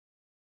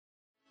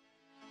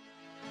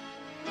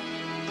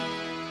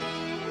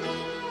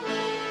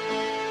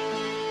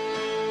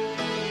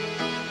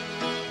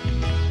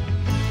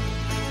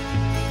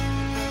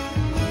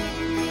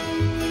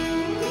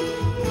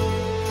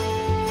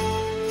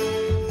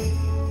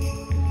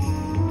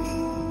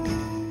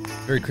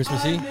very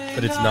Christmassy,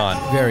 but it's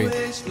not. Very.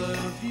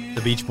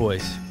 The Beach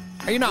Boys.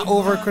 Are you not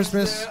over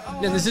Christmas?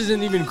 Man, this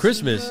isn't even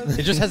Christmas.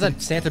 It just has that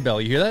Santa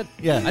bell. You hear that?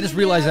 Yeah. I just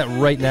realized that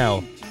right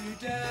now.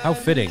 How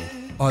fitting.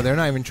 Oh, they're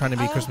not even trying to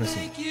be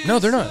Christmassy. No,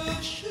 they're not.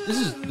 This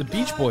is the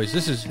Beach Boys.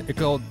 This is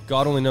called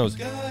God Only Knows.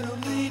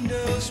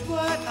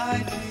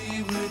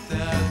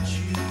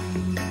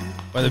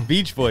 By the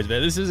Beach Boys,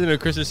 man. This isn't a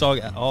Christmas song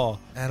at all.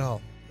 At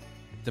all.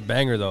 It's a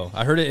banger, though.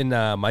 I heard it in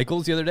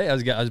Michael's the other day. I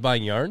was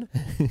buying yarn,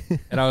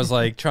 and I was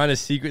like trying to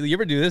secretly. You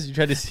ever do this? You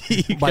try to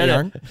see Buy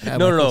yarn?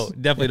 No,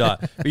 definitely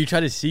not. But you try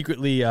to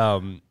secretly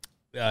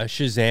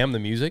Shazam the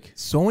music.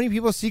 So many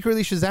people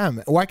secretly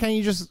Shazam. Why can't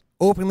you just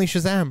openly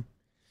Shazam?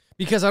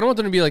 Because I don't want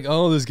them to be like,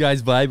 oh, this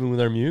guy's vibing with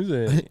our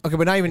music. Okay,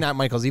 but not even at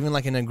Michael's. Even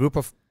like in a group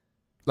of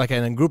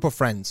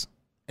friends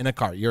in a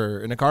car. You're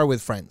in a car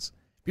with friends.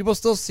 People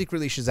still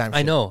secretly Shazam.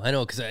 I know,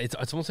 because it's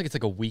almost like it's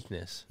like a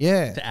weakness.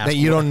 Yeah, to ask that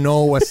you don't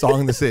know what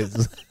song this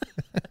is.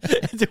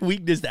 It's a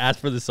weakness to ask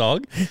for the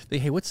song.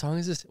 Like, hey, what song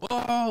is this?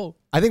 Whoa!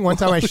 I think one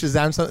time I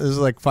Shazam something. This was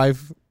like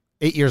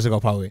 8 years ago,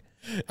 probably.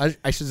 I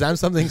Shazam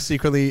something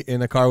secretly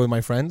in a car with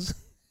my friends,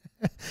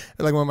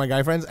 like one of my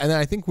guy friends, and then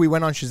I think we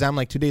went on Shazam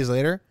like 2 days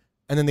later.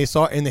 And then they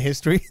saw in the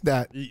history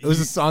that it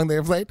was a song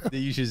they played. That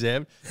you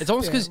Shazam. It's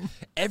almost because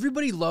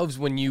everybody loves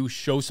when you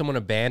show someone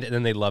a band and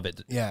then they love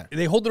it. Yeah.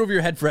 They hold it over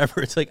your head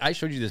forever. It's like, I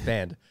showed you this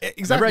band.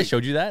 Exactly. Remember I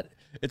showed you that?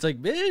 It's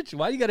like, bitch,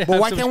 why you got to have But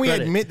why so can't much we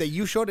credit? admit that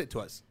you showed it to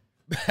us?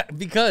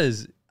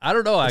 Because, I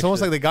don't know, It's actually.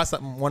 almost like they got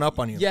one up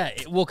on you. Yeah,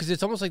 well, because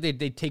it's almost like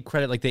they take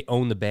credit like they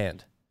own the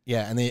band.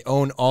 Yeah, and they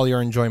own all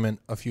your enjoyment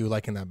of you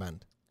liking that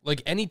band.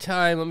 Like,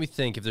 anytime, let me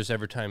think if there's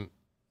ever time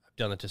I've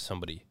done that to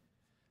somebody.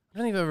 I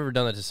don't think I've ever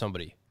done that to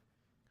somebody.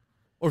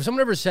 Or if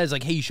someone ever says,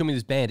 like, hey, you show me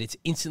this band, it's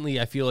instantly,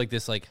 I feel like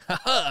this, like,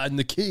 haha, I'm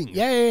the king.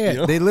 Yeah. You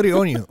know? They literally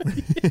own you.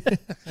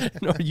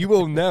 Or you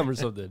own them or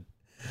something.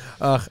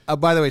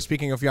 By the way,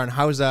 speaking of yarn,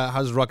 how's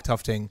rug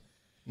tufting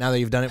now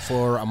that you've done it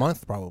for a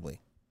month, probably?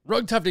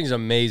 Rug tufting is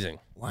amazing.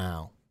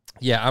 Wow.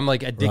 Yeah, I'm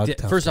like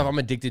addicted. Rug First off, tufting. I'm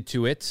addicted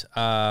to it.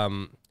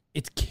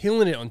 It's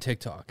killing it on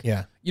TikTok.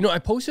 Yeah. You know, I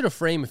posted a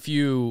frame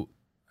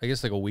I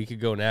guess like a week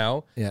ago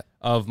now, Yeah.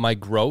 of my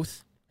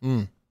growth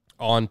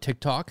on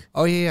TikTok.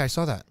 Oh, yeah, I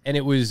saw that. And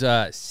it was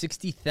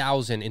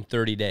 60,000 in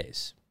 30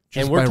 days.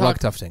 Just and we're by rug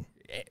tufting.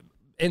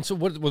 And so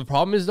what the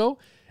problem is, though,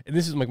 and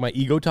this is like my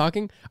ego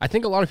talking, I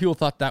think a lot of people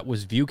thought that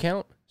was view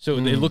count. So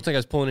it looked like I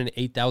was pulling in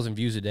 8,000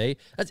 views a day.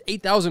 That's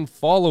 8,000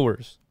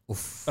 followers.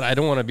 Oof. But I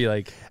don't want to be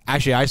like...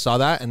 Actually, I saw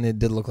that, and it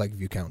did look like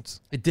view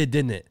counts. It did,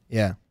 didn't it?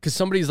 Yeah. Because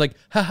somebody's like,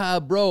 haha,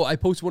 bro, I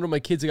posted one of my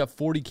kids that got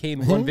 40K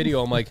in one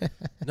video. I'm like,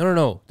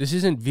 no. This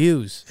isn't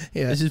views.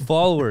 Yeah. This is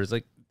followers.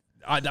 Like,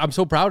 I'm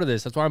so proud of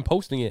this. That's why I'm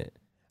posting it.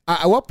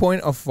 At what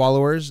point of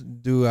followers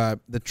do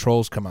the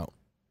trolls come out?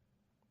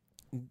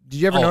 Did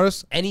you ever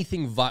notice?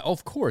 Anything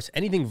of course,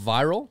 anything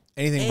viral.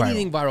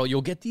 Anything viral.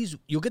 You'll get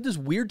this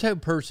weird type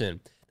of person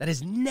that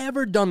has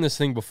never done this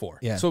thing before.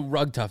 Yeah. So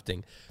rug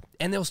tufting.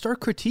 And they'll start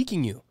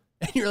critiquing you.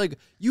 And you're like,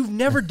 you've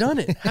never done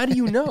it. How do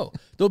you know?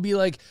 They'll be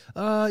like,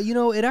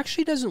 it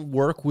actually doesn't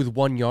work with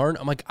one yarn.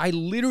 I'm like, I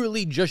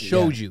literally just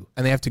showed you.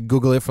 And they have to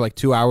Google it for like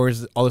 2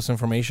 hours, all this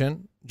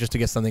information, just to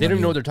get something. They don't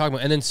on know you. what they're talking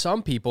about. And then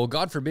some people,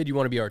 God forbid you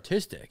want to be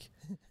artistic.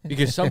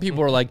 Because some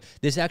people are like,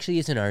 this actually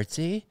isn't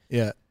artsy.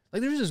 Yeah.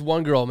 Like there's this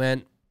one girl,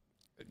 man.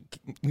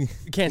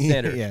 Can't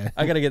stand her. Yeah.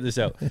 I got to get this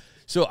out.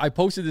 So I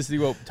posted this thing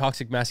about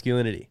toxic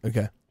masculinity.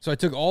 Okay. So I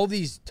took all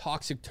these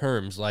toxic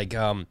terms like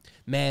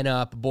man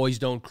up, boys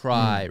don't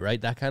cry, right?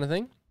 That kind of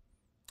thing.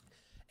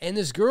 And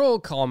this girl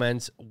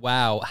comments,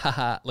 wow,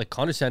 haha, like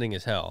condescending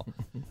as hell.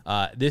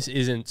 This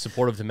isn't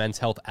supportive to men's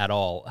health at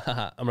all.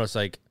 I'm just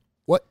like,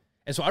 What?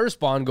 and so I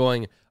respond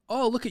going,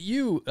 oh, look at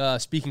you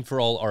speaking for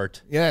all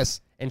art.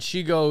 Yes. And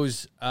she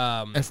goes,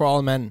 And for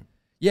all men.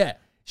 yeah.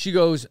 She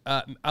goes,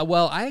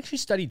 well, I actually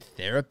studied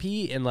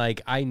therapy and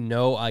like I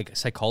know like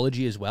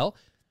psychology as well.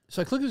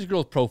 So I click this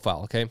girl's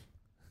profile, okay?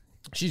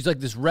 She's like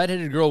this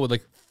redheaded girl with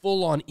like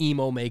full on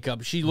emo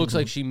makeup. She looks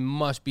like she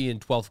must be in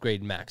 12th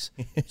grade max.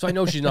 So I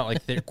know she's not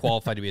like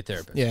qualified to be a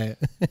therapist. Yeah.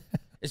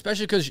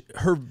 Especially because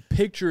her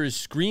picture is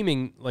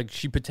screaming like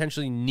she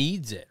potentially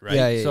needs it, right?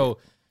 Yeah. So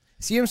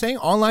See what I'm saying?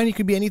 Online, you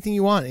could be anything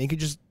you want. And you could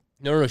just...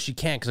 no, she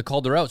can't because I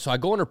called her out. So I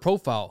go on her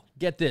profile.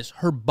 Get this,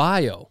 her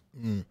bio.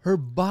 Her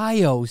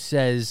bio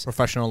says,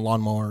 Professional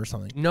lawnmower or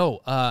something.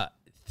 no,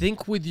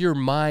 think with your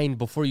mind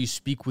before you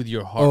speak with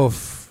your heart.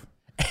 Oof.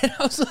 And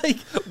I was like,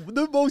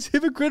 the most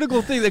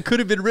hypocritical thing that could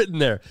have been written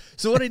there.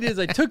 So what I did is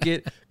I took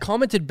it,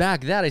 commented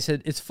back that. I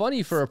said, it's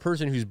funny for a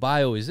person whose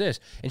bio is this.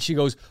 And she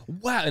goes,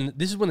 wow. And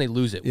this is when they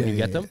lose it, when you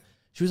get them.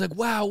 She was like,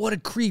 wow, what a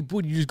creep.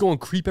 Would you just go and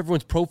creep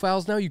everyone's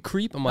profiles now? You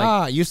creep? I'm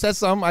like, You said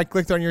something. I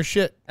clicked on your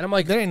shit. and I'm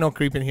like, There ain't no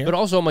creep in here. but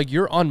also I'm like,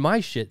 you're on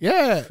my shit.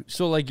 Yeah.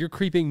 So like, you're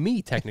creeping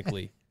me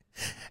technically.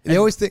 They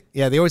always think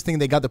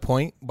they got the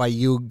point by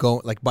you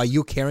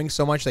caring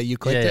so much that you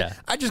clicked Yeah. it.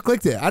 I just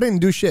clicked it. I didn't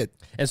do shit.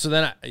 And so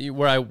then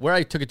where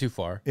I took it too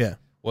far Yeah.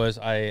 was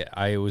I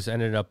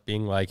ended up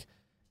being like,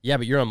 yeah,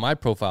 but you're on my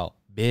profile,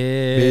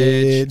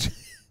 bitch.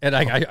 And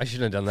I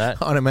shouldn't have done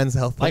that. on a men's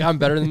health. Like thing. I'm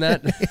better than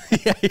that.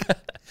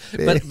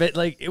 Yeah. But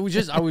like it was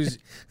just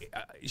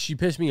she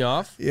pissed me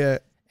off. Yeah.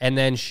 And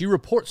then she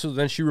reports. So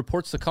then she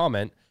reports the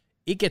comment.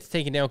 It gets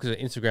taken down because of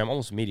Instagram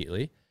almost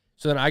immediately.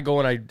 So then I go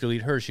and I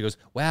delete her. She goes,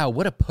 "Wow,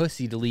 what a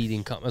pussy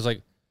deleting comment." I was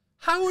like,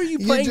 "How are you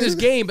playing this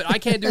game, but I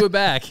can't do it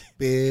back?"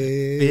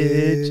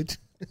 Bitch.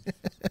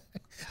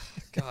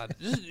 God.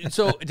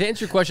 So to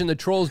answer your question, the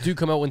trolls do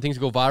come out when things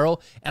go viral.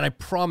 And I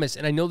promise,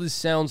 and I know this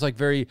sounds like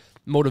very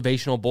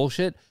motivational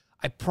bullshit.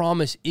 I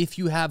promise if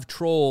you have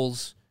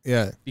trolls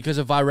Yeah. because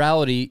of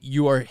virality,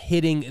 you are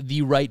hitting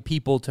the right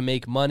people to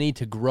make money,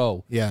 to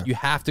grow. Yeah. You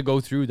have to go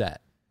through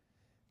that.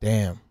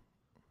 Damn.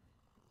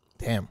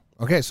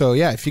 Okay, so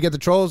yeah, if you get the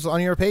trolls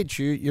on your page,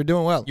 you're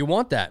doing well. You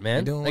want that, man.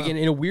 You're doing Like well.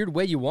 in a weird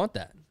way, you want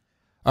that.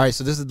 All right,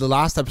 so this is the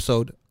last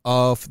episode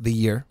of the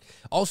year.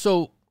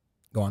 Also,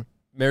 Go on.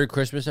 Merry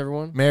Christmas,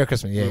 everyone. Merry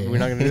Christmas. Yeah, We're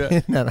not going to do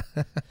that?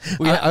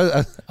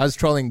 no. I was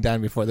trolling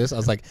Dan before this. I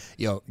was like,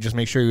 yo, just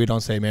make sure we don't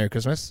say Merry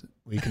Christmas.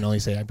 We can only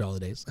say Happy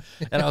Holidays.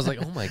 And I was like,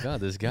 oh my God,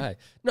 this guy.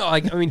 No,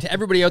 I mean, to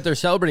everybody out there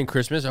celebrating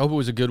Christmas, I hope it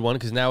was a good one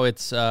because now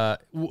it's,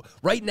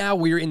 right now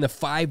we're in the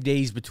 5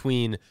 days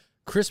between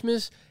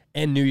Christmas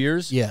and New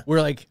Year's. Yeah.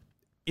 We're like,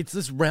 it's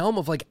this realm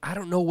of like, I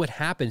don't know what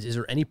happens. Is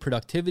there any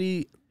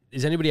productivity?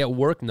 Is anybody at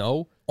work?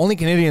 No. Only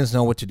Canadians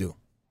know what to do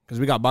because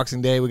we got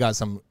Boxing Day. We got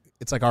some,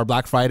 it's like our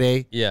Black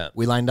Friday. Yeah.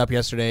 We lined up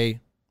yesterday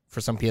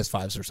for some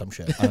PS5s or some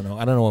shit. I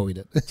don't know what we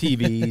did.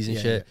 TVs and Yeah,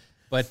 shit.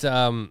 But,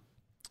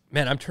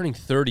 man, I'm turning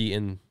 30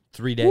 in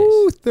 3 days.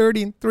 Woo,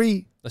 30 and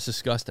 3. That's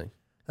disgusting.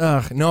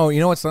 No, you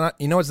know what's not?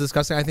 You know what's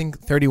disgusting? I think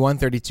 31,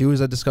 32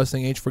 is a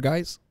disgusting age for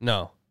guys.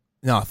 No.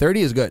 No,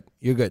 30 is good.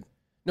 You're good.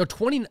 No,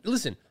 20.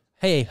 Listen.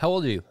 Hey, how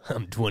old are you?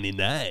 I'm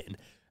 29.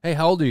 Hey,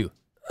 how old are you?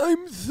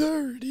 I'm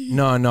 30.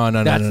 No. That's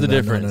no, the no,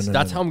 difference. no,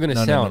 That's no, how I'm going to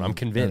no, no, sound. no, I'm no,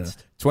 convinced.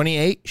 no.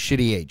 28,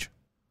 shitty age.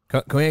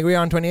 Can we agree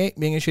on 28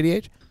 being a shitty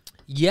age?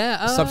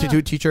 Yeah.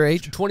 Substitute teacher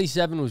age?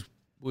 27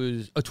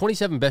 was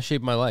 27 best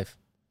shape of my life.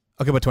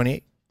 Okay, but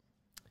 28?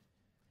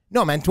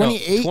 No, man,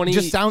 28 20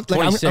 just sounds like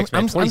 26,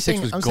 man.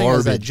 26 was I'm saying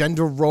as a garbage.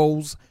 gender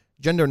roles,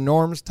 gender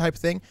norms type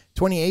thing.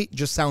 28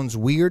 just sounds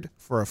weird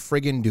for a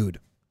friggin' dude.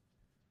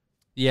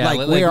 Yeah.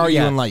 Like, where are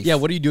you in life? Yeah.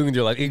 What are you doing in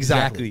your life?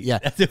 Exactly. Yeah.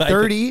 That's what I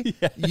 30,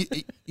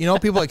 you know,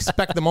 people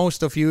expect the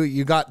most of you.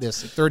 You got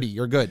this. 30,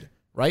 you're good,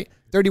 right?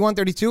 31,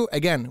 32,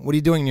 again, what are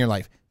you doing in your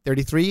life?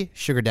 33,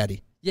 sugar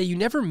daddy. Yeah. You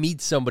never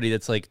meet somebody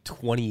that's like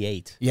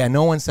 28. Yeah,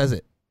 no one says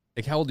it.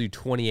 Like, how old are you?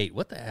 28.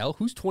 What the hell?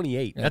 Who's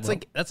 28? That's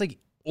like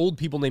old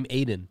people named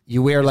Aiden.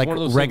 You wear like one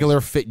of those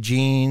regular fit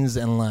jeans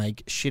and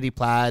like shitty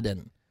plaid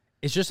and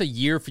It's just a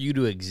year for you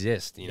to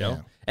exist, you know?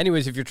 Yeah.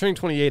 Anyways, if you're turning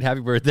 28,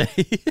 happy birthday.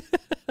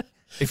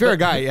 if you're a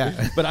guy,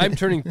 yeah. But I'm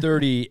turning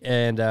 30,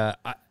 and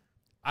I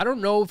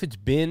don't know if it's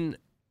been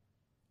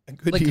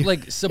Good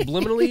like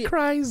subliminally. He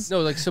cries.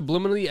 No, like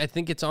subliminally, I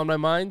think it's on my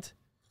mind.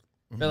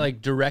 But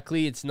like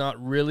directly, it's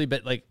not really.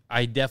 But like,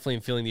 I definitely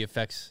am feeling the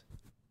effects,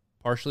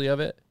 partially of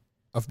it,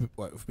 Of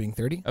being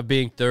 30? of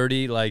being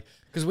 30. Like,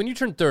 because when you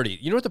turn 30,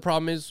 you know what the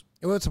problem is?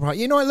 What's the problem?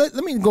 You know what?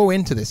 Let me go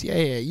into this. Yeah.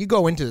 You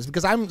go into this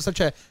because I'm such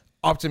a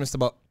optimist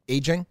about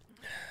aging.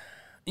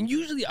 And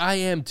usually I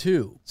am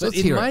too. So But let's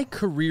in hear my it.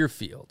 career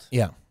field,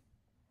 Yeah.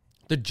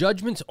 the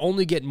judgments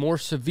only get more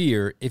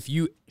severe if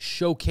you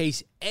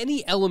showcase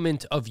any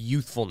element of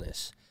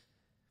youthfulness.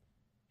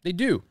 They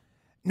do.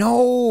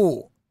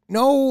 No.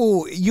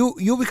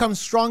 You become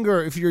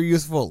stronger if you're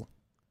youthful.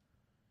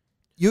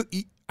 You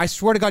I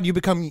swear to God, you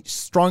become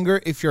stronger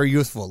if you're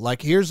youthful.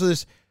 Like, here's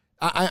this.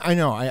 I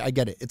know. I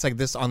get it. It's like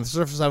this on the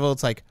surface level.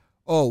 It's like,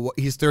 oh,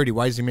 he's 30.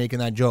 Why is he making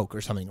that joke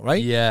or something,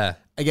 right? Yeah.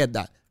 I get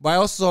that.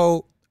 But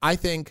I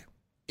think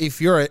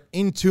if you're an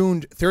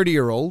in-tuned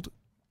 30-year-old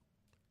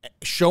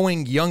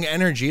showing young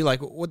energy, like,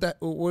 what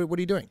are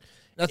you doing?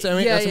 That's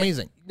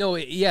amazing. No,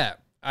 yeah,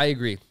 I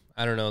agree.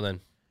 I don't know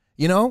then.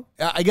 You know,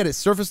 I get it.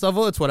 Surface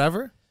level, it's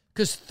whatever.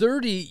 Because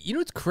 30, you know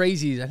what's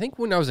crazy is I think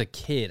when I was a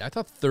kid, I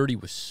thought 30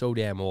 was so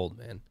damn old,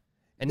 man.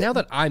 And now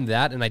that I'm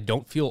that and I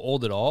don't feel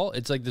old at all,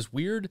 it's like this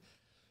weird...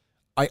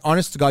 I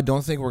honest to God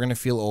don't think we're going to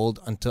feel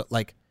old until,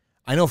 like,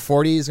 I know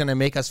 40 is going to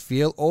make us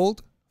feel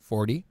old,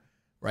 40,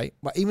 right?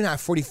 But even at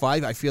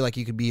 45, I feel like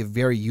you could be a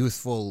very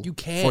youthful You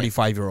can.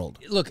 45-year-old.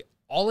 Look,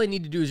 all I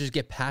need to do is just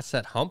get past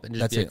that hump and just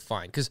That's be like, it.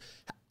 fine. Because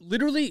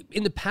literally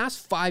in the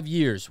past 5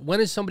 years, when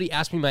has somebody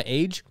asked me my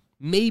age?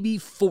 Maybe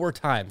 4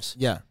 times.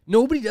 Yeah.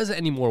 Nobody does it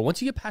anymore.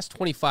 Once you get past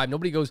 25,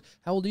 nobody goes,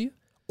 how old are you?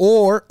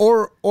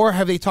 Or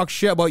have they talked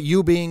shit about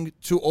you being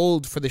too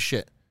old for the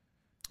shit?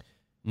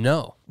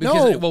 No.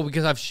 No.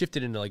 Because I've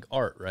shifted into like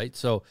art, right?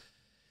 So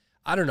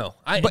I don't know.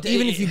 But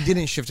even if you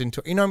didn't shift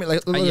into, you know what I mean?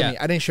 Like, look yeah. at me.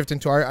 I didn't shift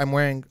into art. I'm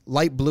wearing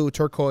light blue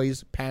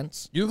turquoise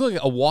pants. You look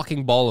like a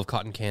walking ball of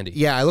cotton candy.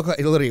 Yeah, I look like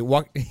literally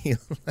walk.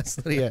 That's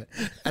literally it.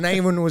 And I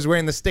even was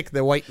wearing the stick,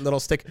 the white little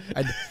stick.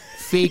 I had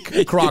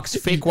fake Crocs,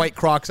 fake white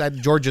Crocs. I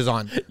had George's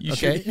on. You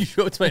Okay. should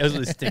show it to my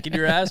husband, stick in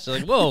your ass. You're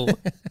like, whoa,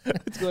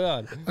 what's going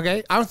on?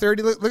 Okay. I'm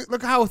 30.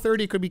 Look how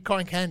 30 could be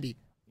cotton candy.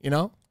 You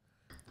know?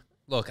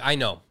 Look, I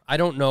know. I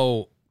don't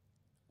know.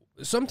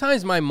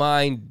 Sometimes my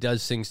mind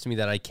does things to me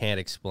that I can't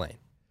explain.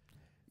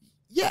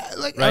 Yeah,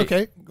 like, Right?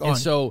 okay, go And on.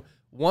 so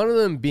one of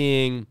them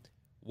being,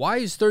 why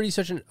is 30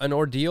 such an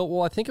ordeal?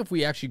 Well, I think if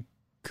we actually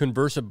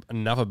converse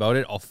enough about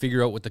it, I'll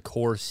figure out what the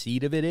core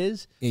seed of it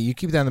is. Yeah, you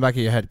keep that in the back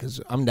of your head because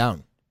I'm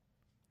down.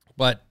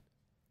 But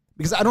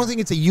Because I don't think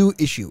it's a you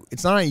issue.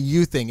 It's not a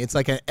you thing. It's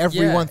like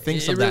everyone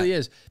thinks of it that. really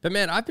is. But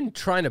man, I've been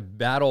trying to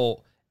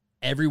battle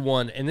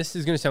everyone, and this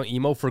is going to sound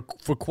emo for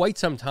quite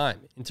some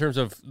time in terms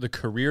of the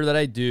career that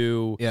I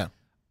do. Yeah.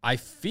 I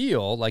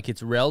feel like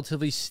it's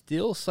relatively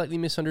still slightly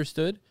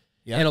misunderstood.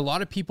 Yeah. And a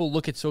lot of people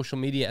look at social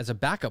media as a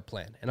backup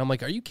plan. And I'm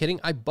like, are you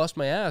kidding? I bust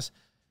my ass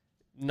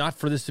not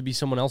for this to be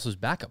someone else's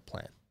backup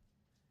plan.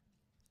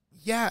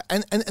 Yeah,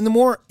 and the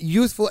more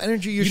youthful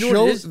energy you You know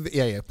show, what it is?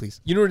 yeah,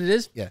 please. You know what it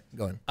is? Yeah,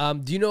 go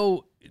on. Do you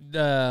know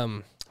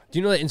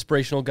that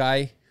inspirational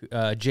guy,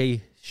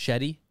 Jay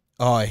Shetty?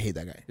 Oh, I hate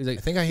that guy. He's like,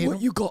 I think I hate what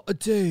him. you got to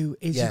do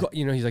is Yeah.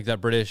 he's like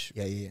that British.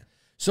 Yeah.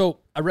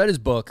 So I read his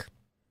book,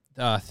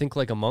 Think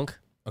Like a Monk.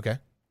 Okay.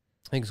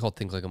 I think it's called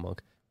Think Like a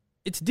Monk.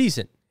 It's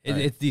decent. Right.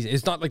 It's decent.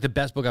 It's not like the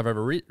best book I've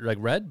ever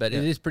read, but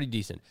it is pretty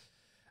decent.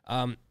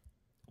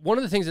 One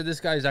of the things that this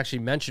guy has actually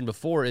mentioned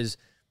before is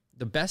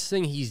the best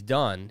thing he's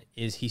done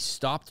is he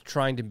stopped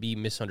trying to be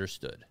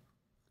misunderstood.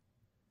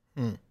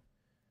 What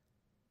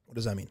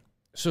does that mean?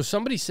 So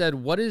somebody said,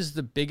 what is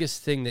the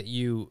biggest thing that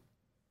you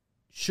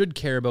should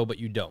care about but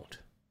you don't?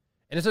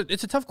 And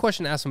it's a tough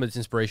question to ask somebody that's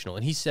inspirational.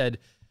 And he said,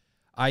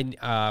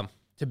 to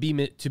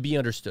be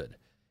understood.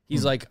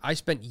 He's like, I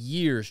spent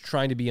years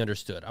trying to be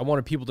understood. I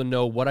wanted people to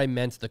know what I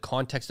meant, the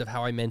context of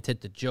how I meant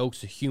it, the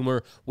jokes, the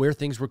humor, where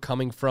things were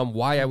coming from,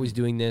 why I was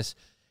doing this.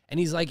 And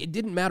he's like, it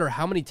didn't matter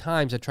how many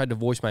times I tried to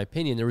voice my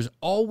opinion. There was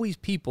always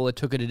people that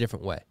took it a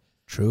different way.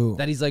 True.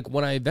 That he's like,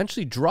 when I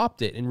eventually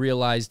dropped it and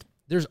realized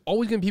there's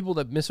always going to be people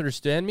that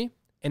misunderstand me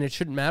and it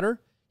shouldn't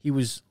matter, he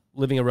was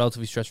living a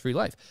relatively stress-free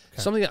life.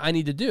 Okay. Something that I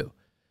need to do.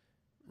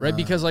 Right?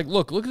 Because, like,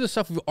 look at the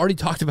stuff we've already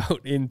talked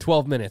about in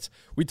 12 minutes.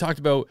 We talked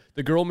about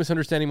the girl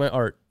misunderstanding my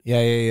art.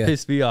 Yeah.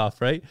 Pissed me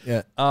off, right?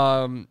 Yeah.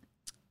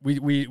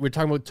 We're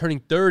talking about turning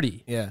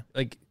 30. Yeah.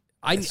 Like,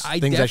 things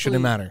that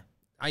shouldn't matter.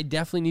 I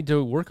definitely need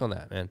to work on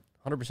that, man.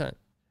 100%.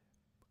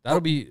 That'll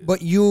be...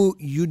 But you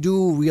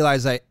do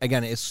realize that,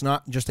 again, it's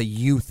not just a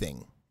you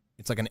thing.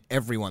 It's like an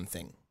everyone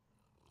thing.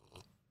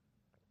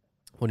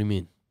 What do you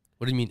mean?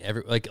 What do you mean?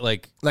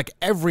 Like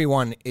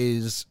everyone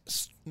is,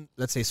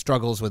 let's say,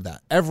 struggles with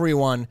that.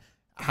 Everyone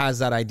has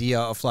that idea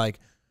of like,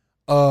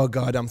 oh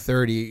God, I'm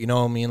 30. You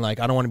know what I mean?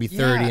 Like, I don't want to be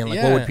 30, and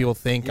like, what would people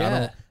think?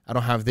 Yeah. I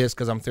don't have this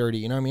because I'm 30.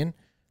 You know what I mean?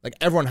 Like,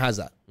 everyone has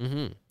that.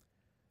 Mm-hmm.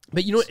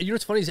 But you know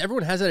what's funny is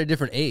everyone has that at a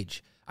different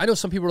age. I know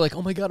some people are like,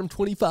 oh my God, I'm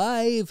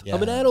 25. Yeah.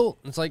 I'm an adult.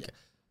 It's like,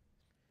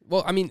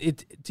 well, I mean,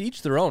 to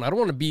each their own. I don't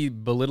want to be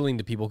belittling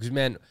to people because,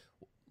 man,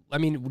 I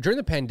mean, during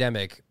the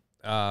pandemic,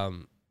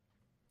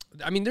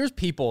 I mean, there's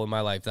people in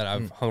my life that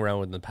I've hung around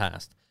with in the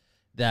past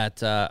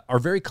that are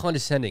very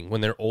condescending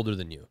when they're older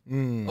than you.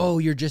 Oh,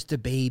 you're just a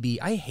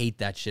baby. I hate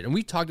that shit. And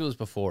we've talked about this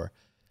before.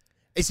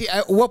 You see,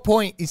 at what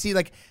point, you see,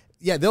 like,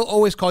 yeah, they'll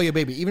always call you a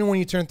baby. Even when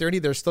you turn 30,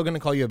 they're still going to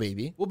call you a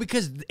baby. Well,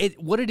 because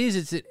what it is,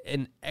 it's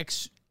an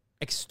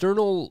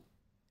external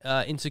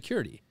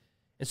insecurity.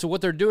 And so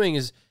what they're doing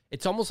is,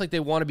 it's almost like they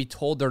want to be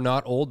told they're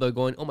not old. They're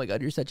going, oh my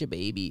God, you're such a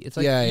baby. It's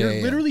like,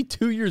 you're literally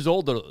 2 years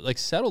old. Like,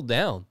 settle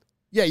down.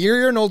 Yeah,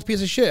 you're an old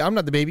piece of shit. I'm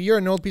not the baby. You're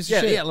an old piece of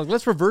shit. Yeah, like,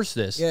 let's reverse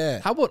this.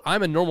 Yeah. How about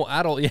I'm a normal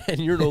adult, and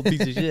you're an old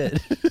piece of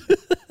shit?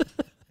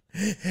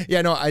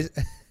 Yeah, no,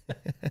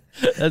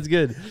 That's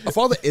good. of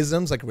all the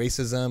isms, like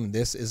racism,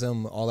 this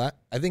ism, all that,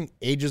 I think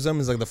ageism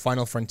is like the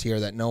final frontier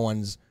that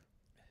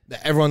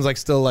everyone's like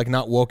still like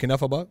not woke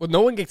enough about. Well, no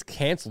one gets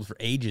canceled for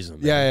ageism. Man.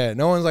 Yeah.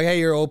 No one's like, hey,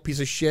 you're an old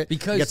piece of shit.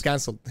 Because it gets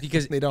canceled.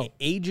 Because they don't.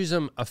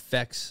 Ageism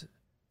affects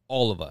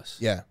all of us.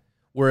 Yeah.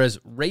 Whereas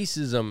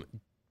racism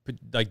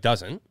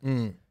doesn't.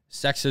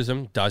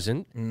 Sexism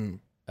doesn't.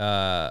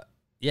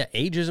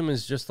 Ageism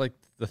is just like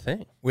the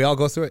thing. We all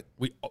go through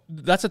it.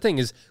 That's the thing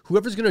is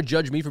whoever's going to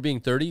judge me for being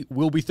 30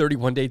 will be 30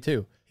 one day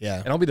too. Yeah.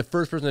 And I'll be the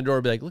first person at the door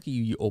to be like, look at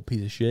you, you old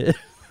piece of shit.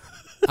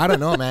 I don't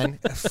know, man.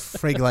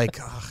 Frig, like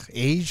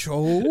age.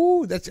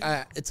 Oh, that's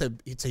it's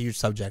a huge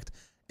subject.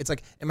 It's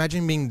like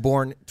imagine being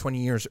born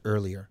 20 years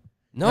earlier.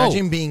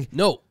 Imagine being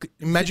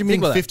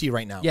 50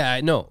 right now. Yeah,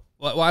 I know.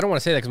 Well, I don't want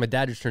to say that because my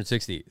dad just turned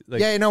 60.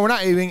 Like, yeah, no, we're not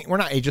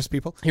ageist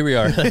people. Here we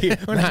are.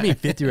 Imagine being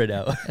 50 right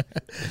now.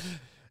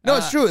 No,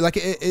 it's true. Like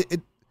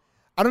it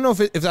I don't know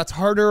if that's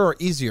harder or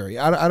easier.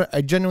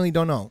 I genuinely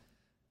don't know.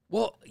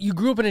 Well, you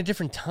grew up in a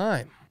different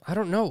time. I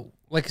don't know.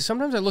 Like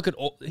sometimes I look at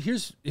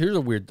here's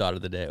a weird thought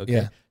of the day. Okay.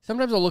 Yeah.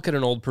 Sometimes I'll look at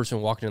an old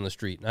person walking down the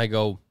street and I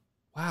go,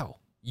 wow,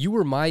 you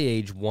were my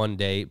age one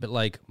day, but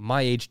like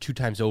my age 2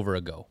 times over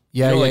ago.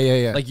 Yeah,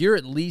 yeah. Like you're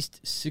at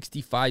least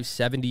 65,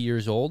 70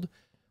 years old.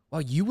 Wow,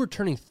 you were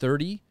turning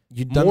 30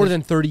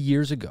 than 30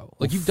 years ago.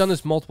 Like you've done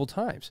this multiple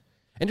times.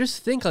 And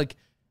just think like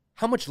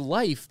how much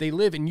life they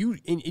live and you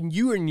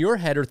in your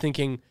head are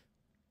thinking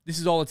this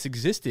is all that's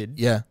existed.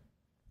 Yeah.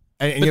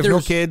 And you have no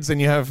kids and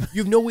you have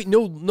no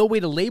way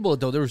to label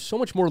it though. There was so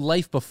much more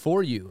life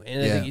before you.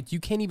 And I think you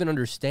can't even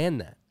understand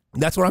that.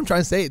 That's what I'm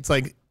trying to say. It's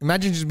like,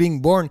 imagine just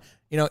being born,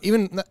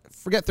 even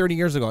forget 30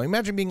 years ago.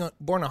 Imagine being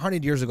born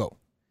 100 years ago.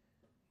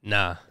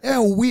 Nah.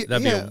 Yeah,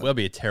 that'd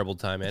be a terrible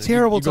time, man.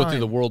 Terrible you go time. through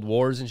the world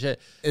wars and shit.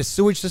 A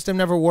sewage system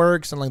never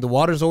works, and like the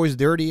water's always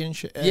dirty and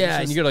shit. Yeah,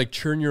 and you gotta like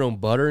churn your own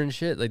butter and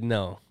shit. Like,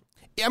 no.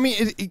 I mean,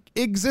 it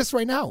exists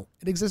right now.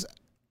 It exists.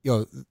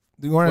 Yo, do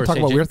you want to talk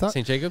St. about weird thoughts?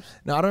 St. Jacobs?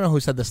 No, I don't know who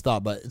said this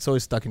thought, but it's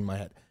always stuck in my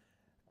head.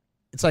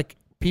 It's like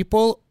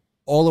people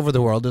all over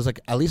the world, there's like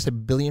at least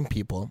 1 billion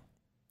people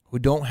who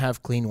don't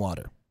have clean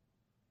water,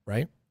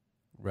 right?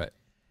 Right.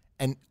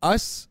 And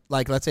us,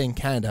 like let's say in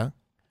Canada,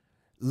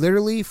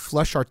 literally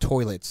flush our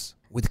toilets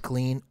with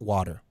clean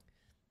water.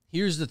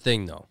 Here's the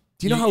thing, though.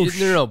 Do you know how?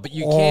 No, but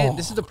you can't.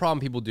 This is the problem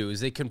people do: is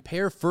they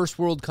compare first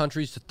world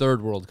countries to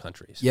third world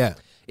countries. Yeah,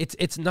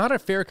 it's not a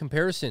fair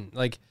comparison.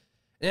 Like,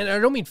 and I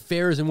don't mean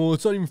fair as in, well,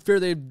 it's not even fair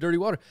they have dirty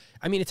water.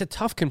 I mean, it's a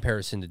tough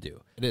comparison to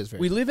do. it is.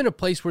 We live in a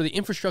place where the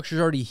infrastructure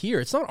is already here.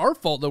 It's not our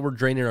fault that we're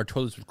draining our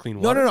toilets with clean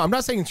water. No. I'm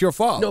not saying it's your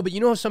fault. No, but you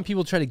know how some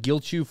people try to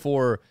guilt you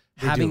for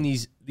having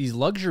these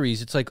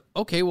luxuries? It's like,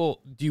 okay,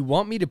 well, do you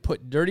want me to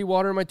put dirty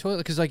water in my toilet?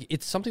 Because like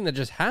it's something that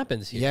just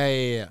happens here.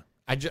 Yeah.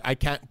 I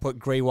can't put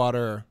gray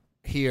water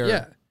here.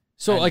 Yeah.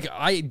 So like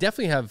I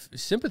definitely have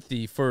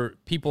sympathy for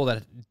people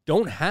that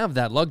don't have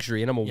that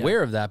luxury, and I'm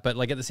aware of that. But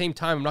like at the same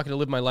time, I'm not going to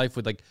live my life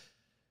with like,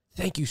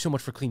 thank you so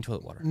much for clean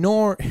toilet water.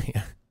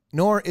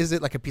 Nor is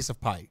it like a piece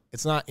of pie.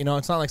 It's not.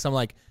 It's not like some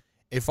like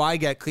if I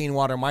get clean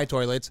water in my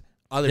toilets,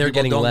 other They're people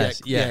getting don't less.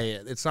 get.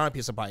 Yeah. It's not a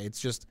piece of pie. It's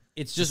just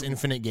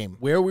infinite game.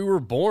 Where we were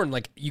born,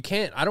 like you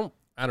can't. I don't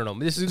know.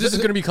 This is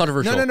going to be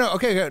controversial. No.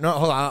 Okay. No,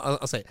 hold on.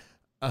 I'll say.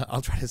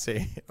 I'll try to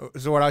say.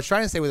 So what I was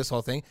trying to say with this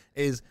whole thing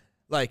is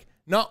like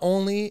not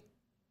only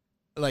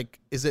like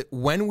is it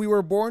when we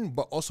were born,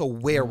 but also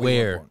where we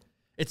were born.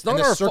 It's not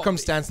and our the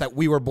circumstance that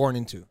we were born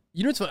into.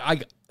 You know what's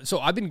funny? So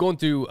I've been going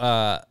through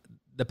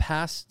the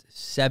past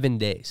 7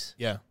 days.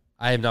 Yeah.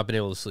 I have not been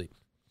able to sleep.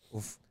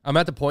 Oof. I'm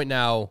at the point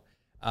now.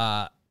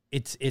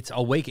 It's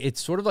awake.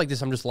 It's sort of like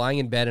this. I'm just lying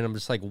in bed and I'm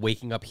just like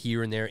waking up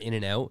here and there, in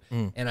and out.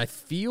 And I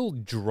feel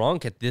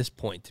drunk at this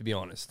point, to be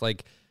honest.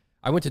 Like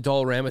I went to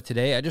Dollarama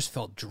today. I just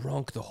felt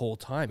drunk the whole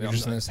time. You're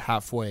just in this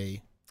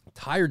halfway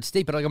tired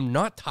state, but like I'm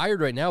not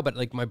tired right now. But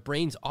like my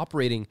brain's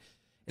operating.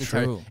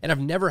 True. And I've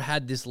never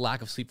had this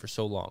lack of sleep for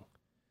so long.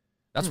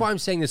 That's why I'm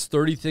saying this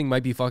 30 thing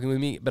might be fucking with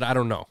me, but I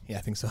don't know. Yeah,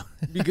 I think so.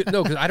 Because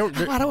I don't.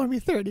 I don't want to be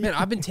 30. Man,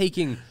 I've been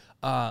taking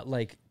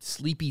like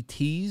sleepy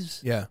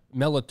teas, Yeah.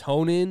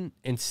 melatonin,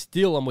 and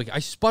still I'm like, I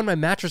spun my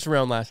mattress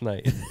around last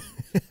night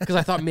because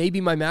I thought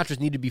maybe my mattress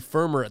needed to be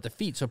firmer at the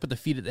feet, so I put the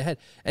feet at the head.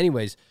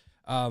 Anyways,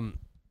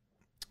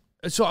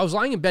 so I was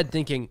lying in bed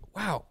thinking,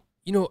 wow,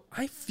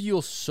 I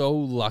feel so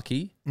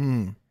lucky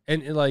and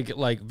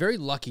like very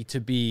lucky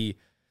to be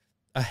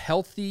a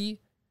healthy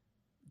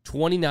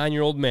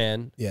 29-year-old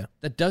man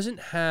that doesn't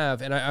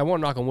have, and I want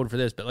to knock on wood for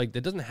this, but like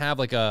that doesn't have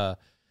like a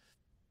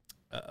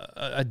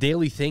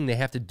daily thing they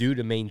have to do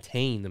to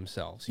maintain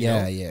themselves. You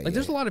know? Like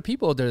there's a lot of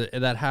people out there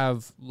that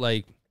have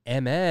like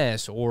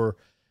MS or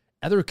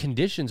other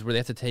conditions where they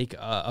have to take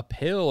a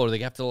pill or they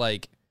have to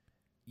like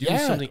do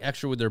something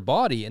extra with their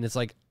body, and it's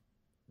like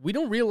we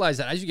don't realize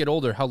that as you get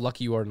older how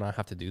lucky you are to not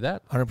have to do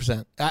that.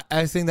 100%.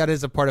 I think that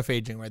is a part of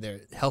aging right there.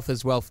 Health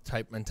is wealth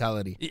type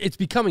mentality. It's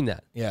becoming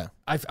that. Yeah.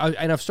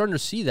 I've started to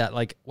see that,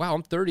 like, wow,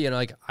 I'm 30 and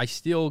like I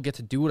still get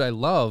to do what I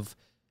love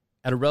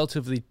at a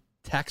relatively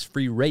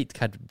tax-free rate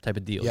type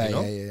of deal.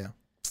 Yeah.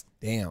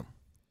 Damn.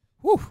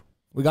 Whew.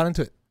 We got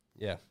into it.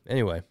 Yeah.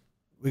 Anyway,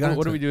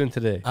 What are we doing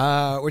today?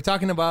 We're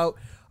talking about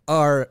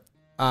our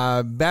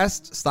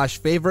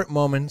best/favorite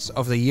moments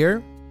of the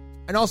year,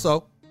 and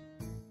also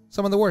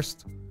some of the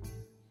worst.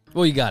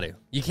 Well, you got to.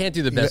 You can't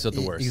do the best with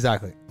the worst.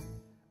 Exactly.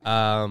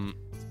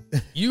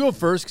 You go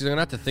first because I'm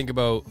gonna have to think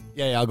about.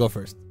 Yeah, I'll go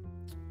first.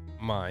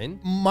 Mine.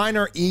 Mine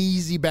are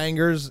easy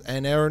bangers,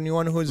 and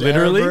anyone who's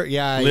literally,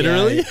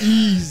 literally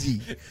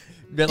easy,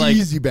 but like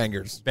easy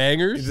bangers.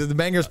 Bangers. The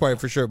bangers part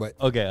for sure, but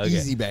okay.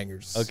 Easy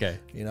bangers. Okay.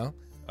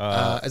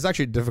 It's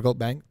actually a difficult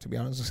bang, to be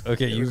honest.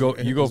 Okay, you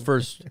go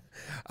first.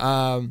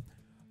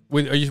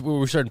 Wait,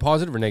 we're starting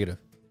positive or negative?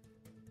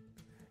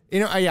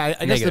 I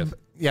guess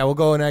we'll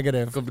go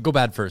negative. Go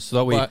bad first, so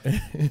that way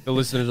the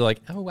listeners are like,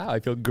 "Oh wow, I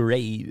feel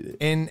great."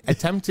 In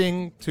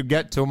attempting to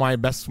get to my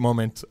best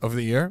moment of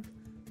the year,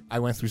 I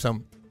went through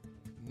some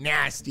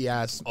nasty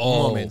ass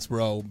moments,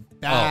 bro.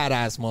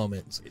 Badass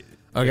moments.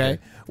 Okay,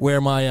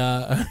 where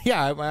my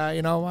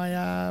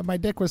my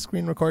dick was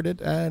screen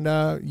recorded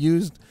and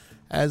used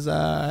as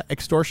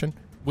extortion,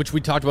 which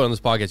we talked about on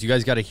this podcast. You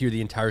guys got to hear the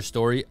entire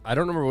story. I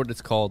don't remember what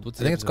it's called. I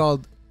think it's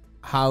called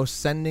 "How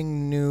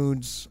Sending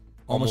Nudes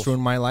Almost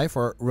Ruined My Life"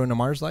 or "Ruined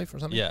Amar's Life" or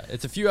something. Yeah,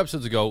 it's a few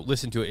episodes ago.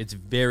 Listen to it. It's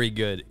very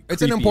good.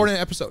 It's an important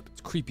episode.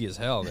 It's creepy as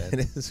hell, man.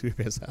 It is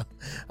creepy as hell.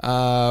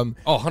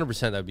 100%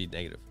 that would be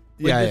negative.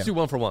 Wait, let's do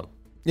one for one.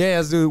 Yeah,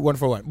 let's do one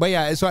for one. But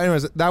yeah, so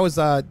anyways, that was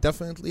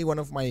definitely one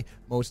of my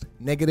most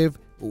negative,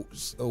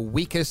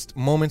 weakest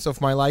moments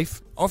of my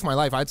life,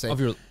 I'd say.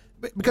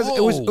 Because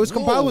it was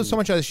compiled with so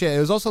much other shit. It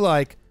was also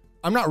like,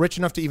 I'm not rich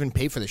enough to even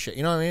pay for this shit.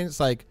 You know what I mean? It's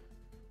like,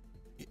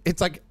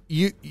 it's like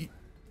you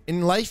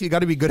in life you got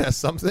to be good at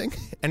something,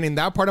 and in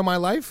that part of my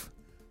life,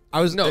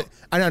 I don't know,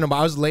 but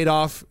I was laid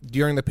off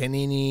during the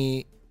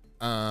Panini.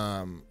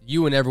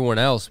 You and everyone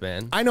else,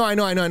 man. I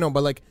know,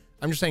 but like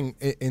I'm just saying,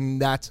 in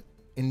that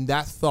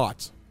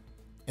thought,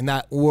 in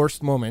that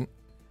worst moment,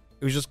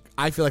 it was just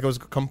I feel like it was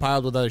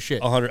compiled with other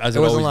shit. 100 as it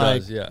always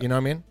does. Yeah, you know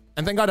what I mean.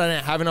 And thank God I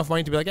didn't have enough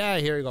money to be like, yeah,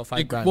 here you go,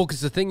 $5,000. Well, because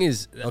the thing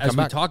is, as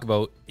we talk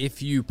about,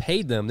 if you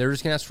paid them, they're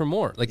just gonna ask for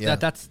more. Like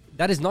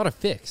that is not a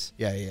fix.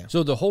 Yeah.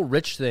 So the whole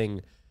rich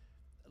thing,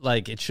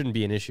 like, it shouldn't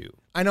be an issue.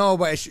 I know,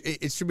 but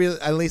it should be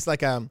at least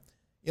like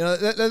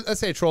let's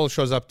say a troll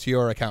shows up to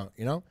your account,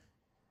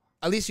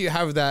 at least you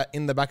have that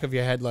in the back of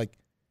your head, like,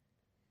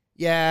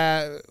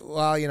 yeah,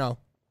 well,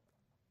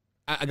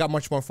 I got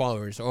much more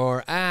followers,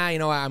 or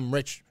I'm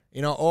rich.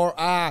 Or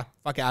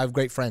fuck it, I have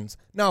great friends.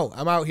 No,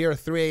 I'm out here at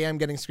 3 a.m.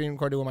 getting screen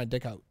recorded with my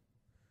dick out.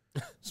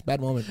 It's a bad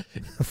moment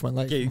of my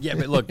life. Okay, yeah,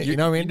 but look, you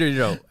know what I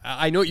mean?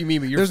 I know what you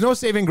mean, but there's no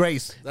saving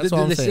grace. That's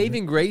all I'm the saying.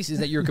 saving grace is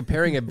that you're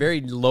comparing a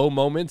very low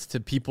moments to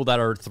people that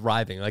are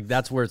thriving. Like,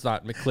 that's where it's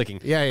not clicking.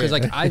 Yeah. Because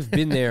like I've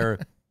been there,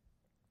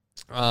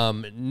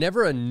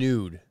 never a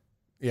nude.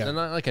 Yeah,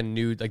 not like a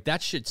nude. Like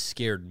that shit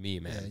scared me,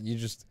 man. Yeah, you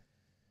just.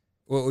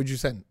 What would you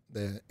send?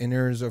 The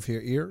inners of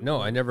your ear?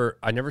 No, I never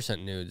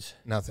sent nudes.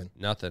 Nothing.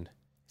 And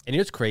you know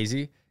what's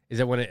crazy is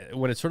that when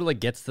it sort of like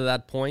gets to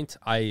that point,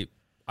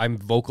 I'm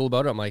vocal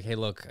about it. I'm like, hey,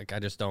 look, like, I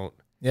just don't.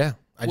 Yeah,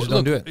 I just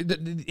don't do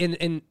it.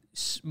 And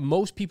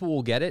most people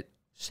will get it,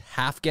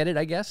 half get it,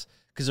 I guess,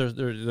 because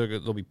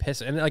they'll be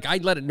pissed. And like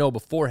I'd let it know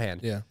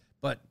beforehand. Yeah.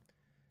 But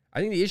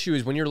I think the issue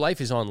is when your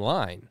life is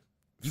online,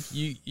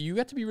 you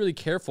have to be really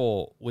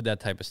careful with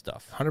that type of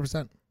stuff.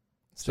 100%.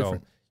 It's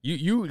different.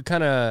 You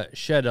kind of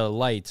shed a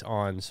light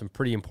on some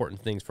pretty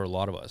important things for a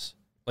lot of us.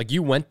 Like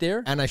you went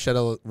there, and I shed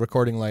a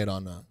recording light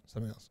on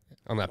something else.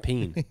 On that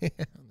peen.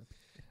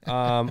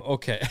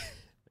 Okay.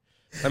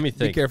 Let me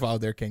think. Be careful out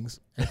there,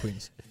 kings and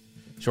queens.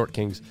 Short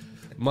kings.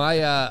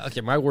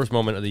 My worst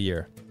moment of the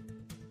year.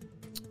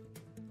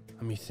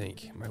 Let me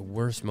think. My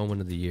worst moment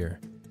of the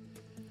year.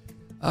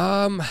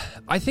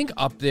 I think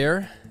up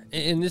there,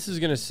 and this is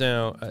gonna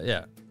sound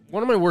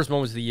one of my worst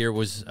moments of the year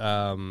was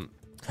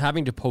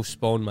having to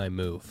postpone my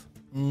move.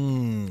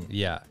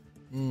 Yeah.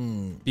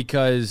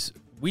 Because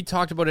we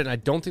talked about it, and I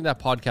don't think that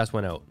podcast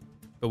went out,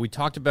 but we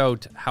talked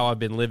about how I've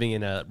been living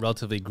in a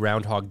relatively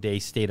Groundhog Day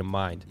state of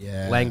mind.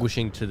 Yeah.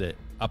 Languishing to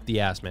up the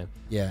ass, man.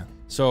 Yeah.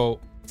 So,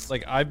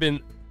 like,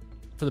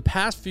 for the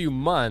past few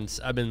months,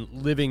 I've been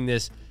living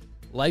this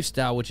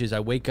lifestyle, which is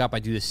I wake up, I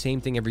do the same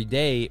thing every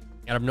day,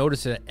 and I've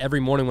noticed that every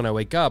morning when I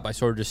wake up, I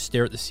sort of just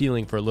stare at the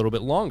ceiling for a little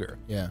bit longer.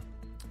 Yeah.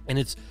 And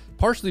it's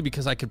partially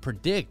because I could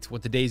predict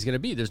what the day is going to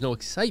be. There's no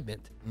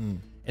excitement.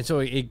 And so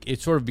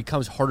it sort of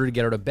becomes harder to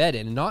get out of bed,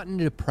 and not in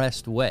a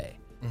depressed way.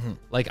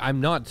 Like I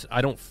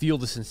don't feel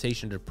the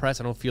sensation of depressed.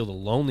 I don't feel the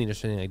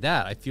loneliness or anything like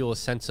that. I feel a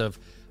sense of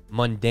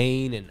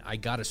mundane, and I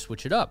got to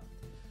switch it up.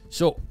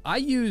 So I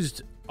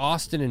used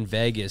Austin and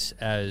Vegas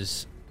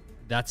as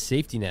that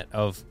safety net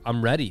of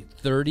I'm ready.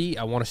 30,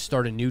 I want to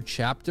start a new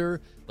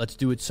chapter. Let's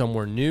do it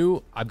somewhere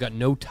new. I've got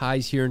no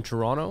ties here in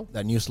Toronto.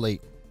 That new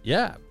slate.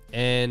 Yeah.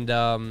 And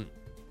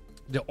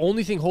the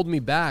only thing holding me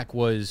back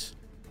was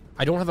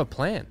I don't have a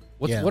plan.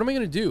 What am I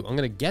going to do? I'm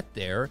going to get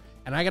there,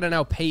 and I got to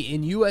now pay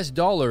in US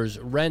dollars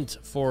rent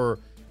for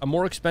a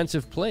more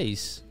expensive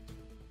place.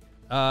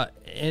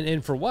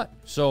 And for what?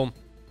 So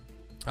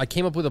I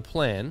came up with a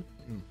plan,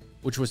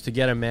 which was to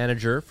get a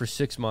manager for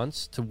 6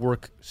 months to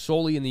work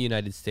solely in the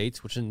United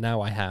States, which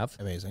now I have.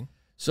 Amazing.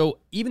 So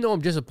even though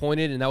I'm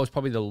disappointed, and that was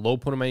probably the low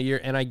point of my year,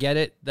 and I get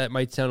it, that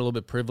might sound a little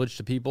bit privileged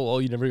to people. Oh,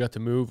 you never got to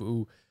move.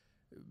 Ooh.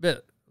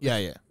 But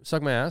yeah.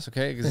 Suck my ass,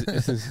 okay?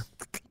 Because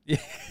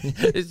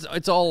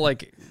it's all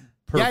like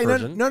per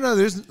person. No.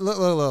 There's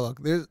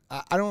look. There's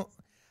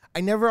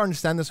I never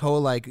understand this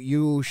whole like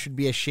you should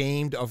be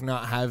ashamed of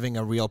not having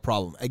a real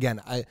problem.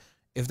 Again,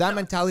 if that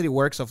mentality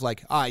works of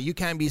like you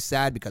can't be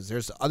sad because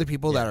there's other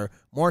people that are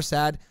more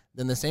sad,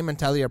 then the same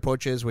mentality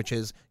approaches, which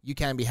is you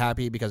can't be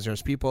happy because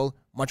there's people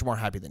much more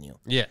happy than you.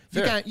 Yeah,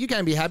 you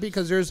can't be happy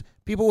because there's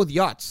people with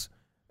yachts.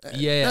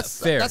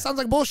 Fair. That sounds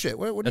like bullshit.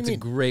 What do you mean? That's a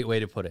great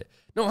way to put it.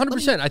 No,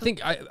 100%. I think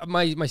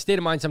my state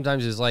of mind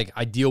sometimes is like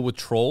I deal with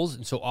trolls,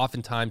 and so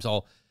oftentimes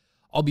I'll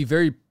be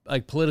very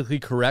like politically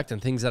correct in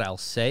things that I'll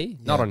say,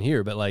 not on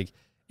here, but like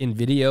in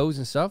videos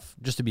and stuff,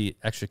 just to be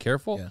extra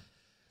careful.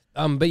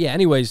 Yeah. But yeah,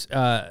 anyways,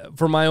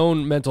 for my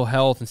own mental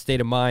health and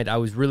state of mind, I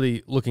was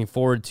really looking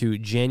forward to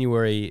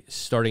January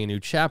starting a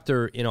new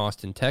chapter in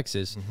Austin,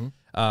 Texas.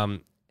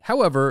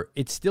 However,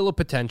 it's still a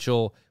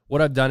potential.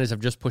 What I've done is I've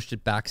just pushed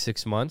it back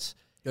 6 months.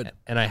 Good.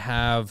 And I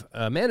have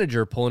a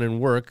manager pulling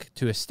in work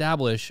to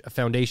establish a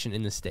foundation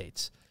in the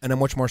States. And a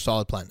much more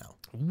solid plan now.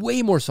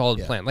 Way more solid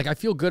plan. Like, I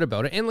feel good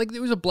about it. And, like, it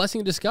was a blessing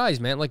in disguise,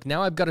 man. Like,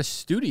 now I've got a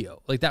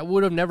studio. Like, that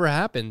would have never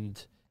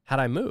happened had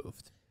I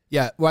moved.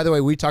 Yeah. By the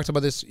way, we talked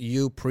about this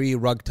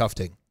pre-rug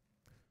tufting,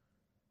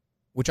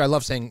 which I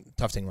love saying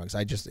tufting rugs.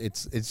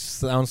 It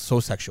sounds so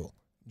sexual.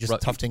 Just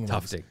tufting rugs.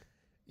 Tufting.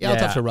 Yeah, I'll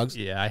tuft your rugs.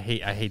 Yeah, I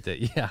hate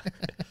that. Yeah.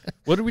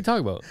 What did we talk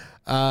about?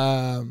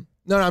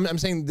 No, I'm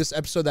saying this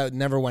episode that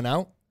never went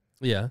out.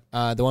 Yeah.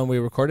 The one we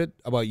recorded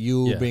about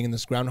you Yeah. being in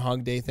this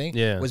Groundhog Day thing.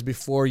 Yeah. Was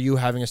before you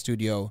having a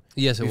studio.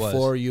 Yes, it was.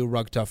 Before you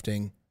rug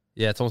tufting.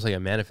 Yeah, it's almost like I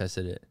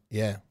manifested it.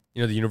 Yeah.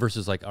 You know, the universe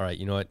is like, all right,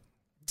 you know what?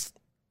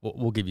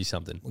 We'll give you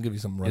something. We'll give you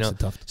some You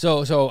rusted know? tuft.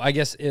 So I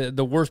guess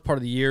the worst part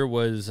of the year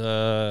was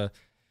it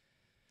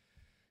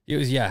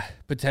was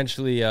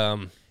potentially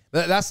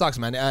That sucks,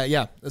 man.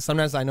 Yeah.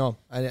 Sometimes I know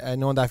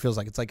what that feels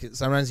like. It's like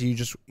sometimes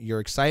you're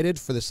excited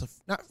for this,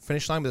 not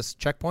finish line, but this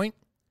checkpoint,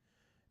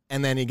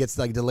 and then it gets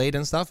like delayed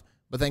and stuff.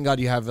 But thank God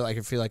you have like,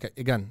 I feel like,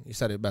 again, you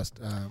said it best,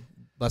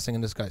 blessing in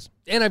disguise.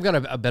 and I've got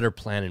a better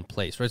plan in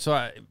place, right?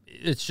 So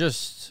it's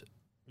just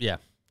yeah.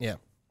 Yeah.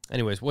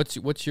 Anyways, what's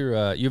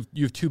your you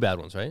have two bad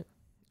ones, right?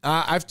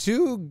 I have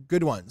two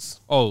good ones.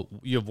 Oh,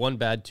 you have one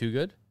bad, two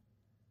good?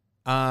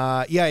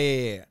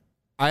 Yeah.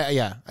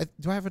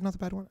 Do I have another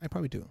bad one? I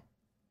probably do.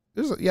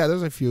 There's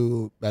a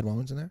few bad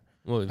moments in there.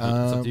 Well, it's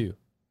up to you.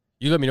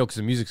 You let me know because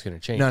the music's gonna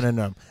change.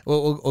 No.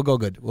 We'll go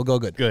good. We'll go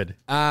good. Good.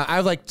 I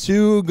have like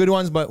two good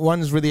ones, but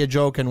one's really a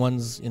joke and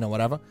one's,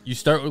 whatever. You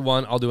start with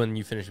one, I'll do it, and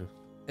you finish with.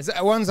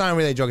 One's not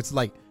really a joke. It's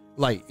like,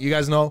 you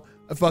guys know,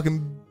 I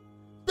fucking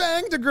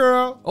banged a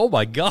girl. Oh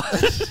my god.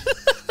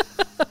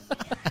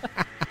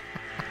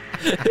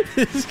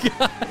 This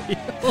guy,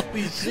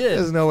 holy shit.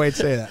 There's no way to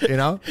say that,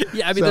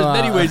 Yeah, I mean, So,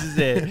 there's many ways to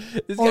say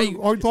it. This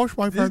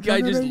guy, this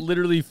guy just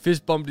literally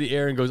fist bumped the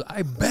air and goes,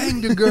 I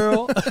banged a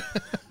girl.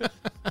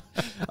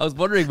 I was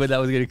wondering when that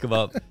was going to come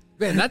up.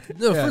 Man,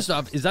 first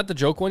off, is that the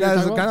joke one you're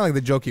That's talking kind about? of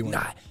like the jokey one.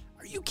 Nah,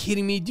 are you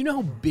kidding me? Do you know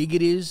how big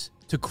it is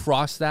to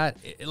cross that?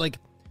 Like,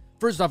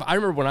 first off, I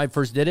remember when I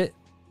first did it,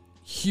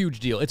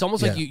 huge deal. It's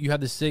almost like Yeah. you have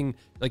this thing,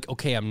 like,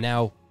 okay, I'm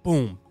now,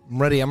 boom.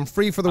 I'm ready. I'm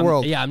free for the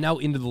world. Yeah, I'm now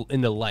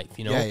into life,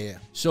 Yeah.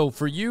 So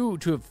for you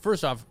to have,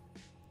 first off,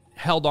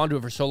 held on to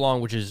it for so long,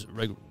 which is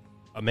like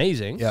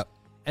amazing. Yeah.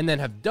 And then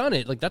have done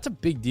it, like, that's a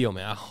big deal,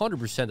 man.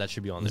 100% that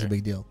should be on It's there. a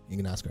big deal. You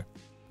can ask her.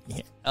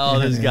 Oh,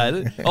 this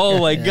guy. Oh,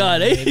 my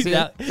God. Hey,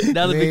 now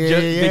the big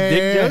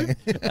dick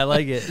joke? I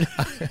like it.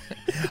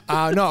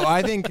 No,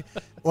 I think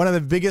one of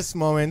the biggest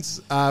moments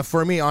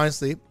for me,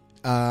 honestly,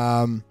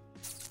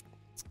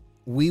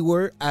 we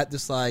were at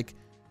this like,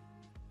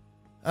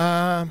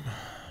 I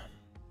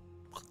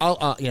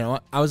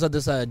was at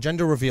this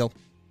gender reveal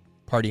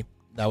party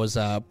that was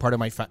part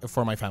of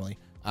for my family,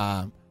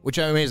 which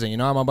is amazing.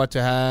 I'm about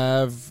to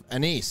have a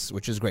niece,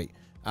 which is great.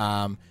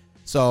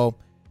 So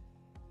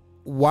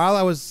while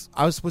I was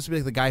supposed to be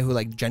like the guy who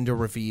like gender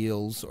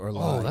reveals or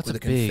like that's with a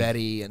the big-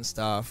 confetti and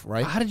stuff,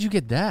 right? How did you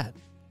get that?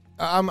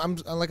 I'm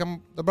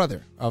the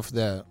brother of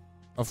Yeah,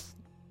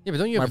 but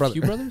don't you My have a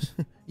few brothers?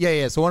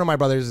 yeah. So one of my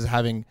brothers is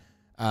having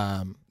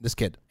this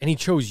kid. And he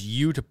chose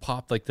you to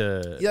pop like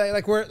the. Yeah,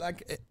 like we're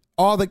like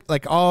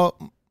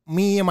all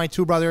me and my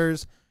two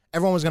brothers.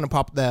 Everyone was gonna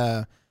pop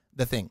the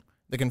thing,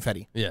 the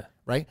confetti, Yeah.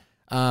 right?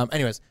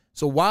 Anyways,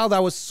 so while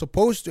that was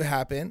supposed to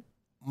happen,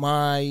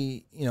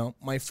 my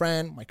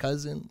friend, my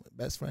cousin,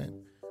 best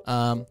friend,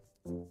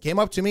 came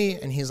up to me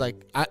and he's like,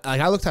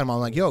 I looked at him. I'm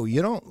like, yo,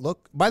 you don't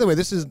look. By the way,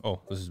 this is Oh,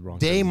 this is wrong.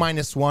 day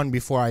 -1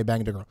 before I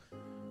banged a girl.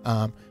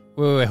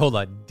 Wait, hold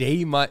on.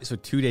 So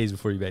 2 days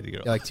before you banged the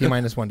girl. Yeah, like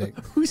T-1 day.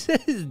 Who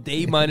says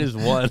day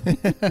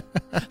 -1?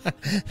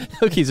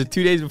 Okay, so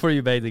 2 days before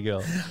you banged the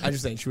girl. I'm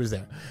just saying she was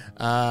there.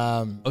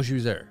 Oh, she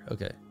was there.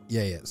 Okay.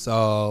 Yeah.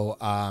 So,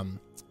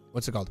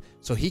 what's it called?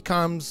 So he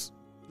comes,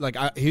 like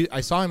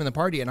I saw him in the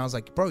party, and I was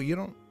like, bro, you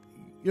don't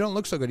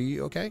look so good. Are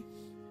you okay?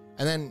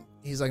 And then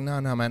he's like, no,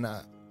 man,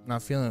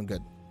 not feeling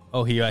good.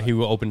 Oh, he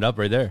opened up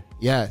right there.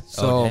 Yeah.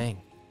 So Oh,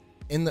 dang.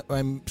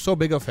 I'm so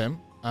big of him.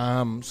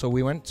 So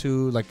we went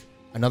to like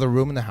another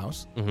room in the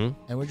house, Mm-hmm.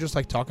 and we're just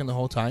like talking the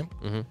whole time.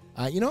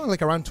 Mm-hmm.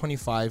 Like around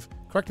 25.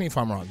 Correct me if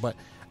I'm wrong, but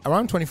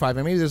around 25,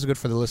 and maybe this is good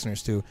for the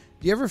listeners too.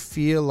 Do you ever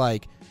feel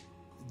like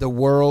the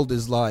world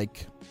is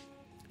like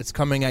it's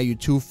coming at you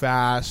too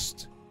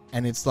fast,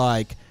 and it's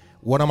like,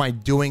 what am I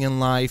doing in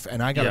life?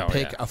 And I gotta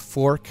pick a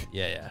fork.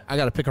 Yeah. I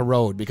gotta pick a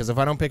road, because if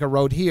I don't pick a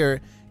road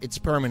here, it's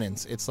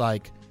permanence. It's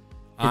like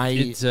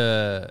It's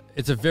a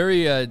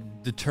very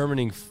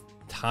determining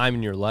time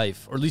in your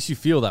life, or at least you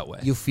feel that way.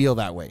 you feel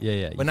that way.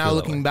 Yeah. But now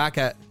looking back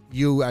at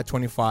you at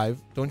 25,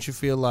 don't you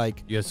feel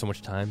like, you have so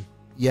much time.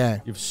 yeah,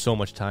 You have so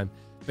much time.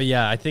 But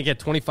yeah, I think at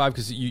 25,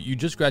 because you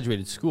just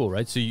graduated school,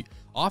 right? So you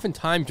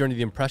oftentimes you're under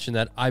the impression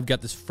that I've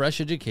got this fresh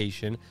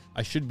education,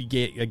 I should be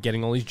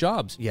getting all these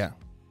jobs. yeah,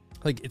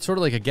 Like, it's sort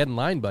of like a get in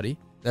line, buddy.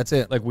 that's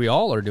it. Like, we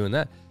all are doing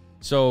that.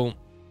 So,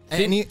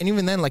 And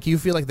even then, like, you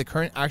feel like the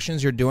current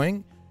actions you're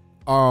doing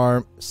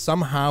are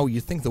somehow, you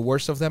think the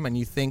worst of them, and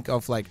you think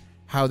of like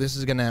how this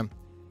is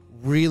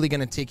really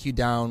gonna take you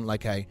down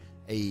like a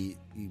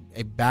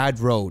bad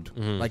road.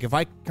 Like, if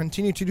I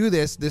continue to do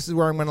this is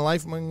where I'm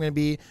gonna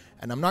be,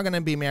 and I'm not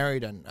gonna be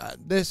married, and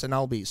and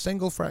I'll be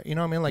single for, you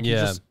know what I mean? Like, you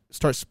Yeah. just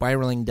start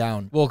spiraling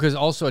down. well, because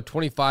also at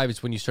 25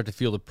 is when you start to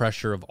feel the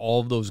pressure of all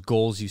of those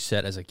goals you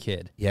set as a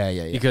kid. Yeah.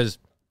 Because,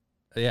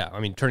 I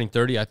mean, turning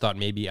 30, I thought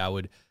maybe I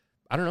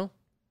don't know.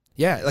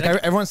 Yeah, like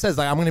everyone says,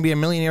 like, I'm going to be a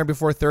millionaire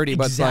before 30,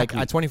 but it's like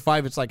Exactly. at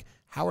 25, it's like,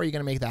 how are you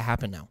going to make that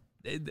happen now?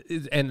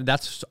 And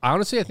that's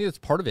honestly, I think that's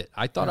part of it.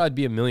 I thought I'd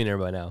be a millionaire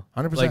by now.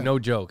 100%. Like, no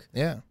joke.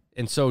 Yeah.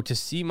 And so to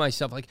see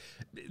myself, like,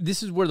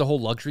 this is where the whole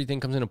luxury thing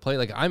comes into play.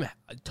 Like, I'm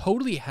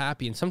totally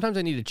happy. And sometimes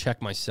I need to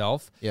check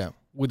myself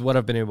with what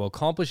I've been able to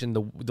accomplish and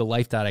the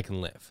life that I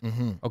can live.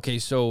 Okay,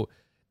 so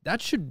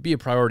that should be a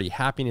priority,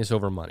 happiness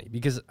over money.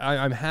 Because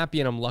I'm happy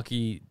and I'm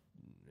lucky,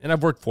 and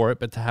I've worked for it,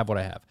 but to have what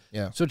I have.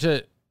 Yeah. So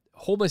to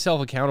hold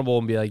myself accountable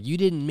and be like, you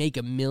didn't make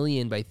 $1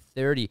 million by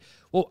 30.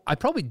 Well, I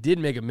probably did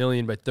make $1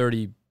 million by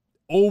 30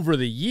 over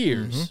the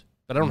years,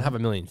 but I don't have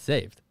 $1 million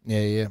saved.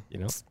 Yeah. You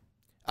know?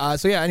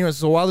 So yeah, anyways,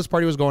 so while this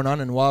party was going on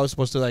and while I was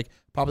supposed to like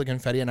pop the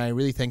confetti, and I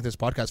really thank this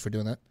podcast for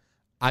doing that,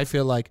 I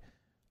feel like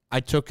I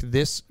took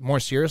this more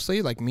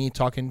seriously, like me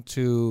talking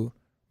to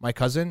my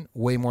cousin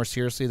way more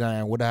seriously than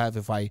I would have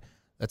if I,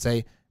 let's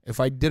say, if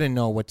I didn't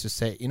know what to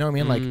say. You know what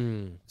I mean?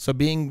 Like, so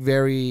being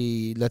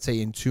very, let's say,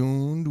 in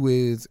tune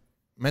with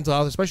mental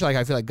health, especially like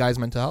I feel like guys'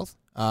 mental health,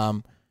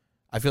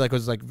 I feel like it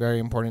was like very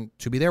important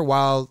to be there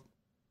while,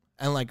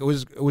 and like it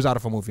was out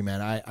of a movie,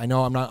 man. I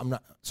know I'm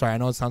not sorry. I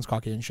know it sounds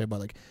cocky and shit, but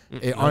like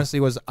it honestly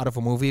was out of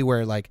a movie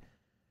where like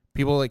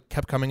people like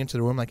kept coming into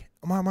the room like,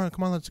 come on,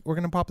 we're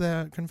gonna pop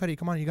the confetti.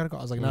 Come on, you gotta go.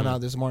 I was like, no,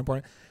 this is more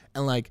important.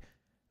 And like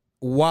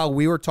while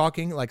we were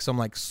talking like some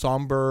like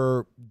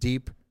somber,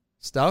 deep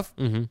stuff,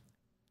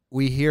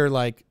 we hear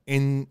like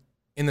in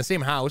the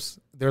same house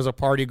there's a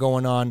party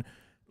going on,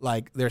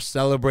 like they're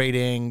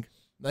celebrating,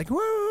 like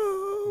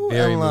woo,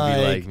 very and,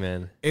 movie-like,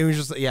 man. It was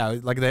just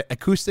like the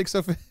acoustics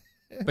of it.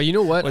 But you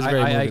know what? Was very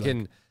I movie-like.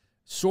 can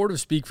sort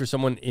of speak for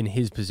someone in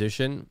his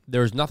position.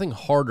 There's nothing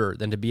harder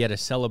than to be at a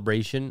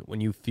celebration when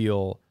you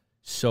feel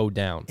so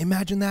down.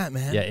 Imagine that,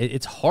 man. Yeah,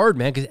 it's hard,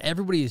 man, because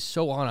everybody is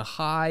so on a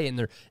high and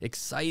they're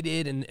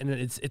excited, and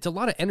it's a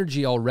lot of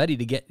energy already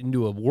to get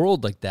into a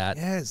world like that.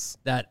 Yes.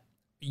 That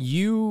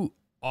you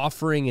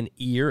offering an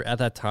ear at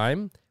that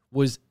time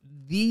was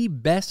the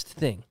best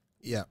thing.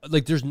 Yeah.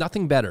 Like, there's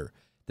nothing better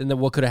than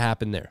what could have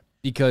happened there,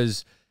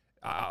 because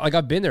like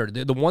I've been there.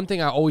 The one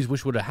thing I always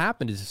wish would have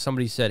happened is if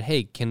somebody said,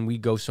 hey, can we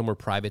go somewhere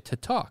private to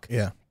talk?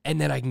 Yeah.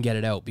 And then I can get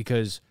it out,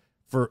 because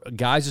for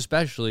guys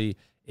especially,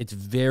 it's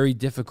very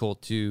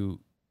difficult to,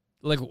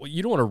 like,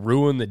 you don't want to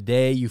ruin the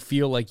day. You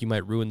feel like you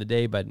might ruin the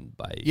day by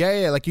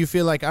Yeah. Like you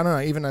feel like, I don't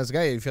know, even as a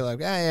guy, you feel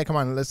like, yeah, come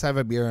on, let's have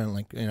a beer and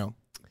like, you know,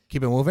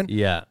 keep it moving.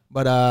 Yeah.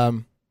 But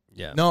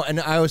yeah. no, and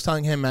I was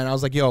telling him, man, I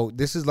was like, yo,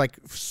 this is like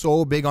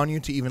so big on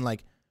you to even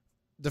like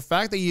the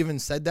fact that you even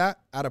said that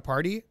at a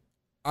party.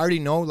 I already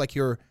know like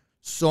you're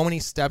so many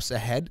steps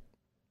ahead.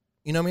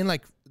 You know what I mean?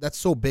 Like that's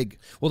so big.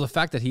 Well, the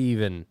fact that he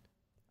even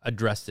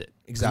addressed it.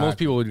 'Cause Exactly. most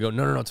people would go,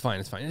 no, it's fine.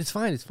 Like,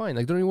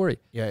 don't even worry.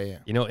 Yeah.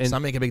 You know, Let's and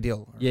not make a big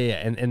deal.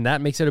 yeah. And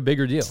that makes it a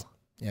bigger deal.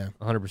 Yeah.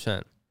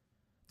 100%.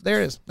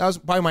 There it is. That was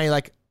probably my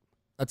like,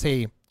 let's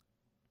say,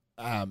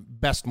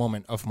 best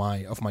moment of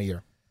my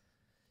year.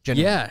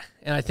 Genuinely. Yeah.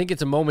 And I think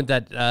it's a moment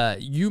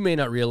that you may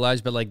not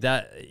realize, but like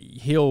that,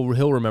 he'll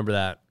remember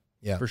that.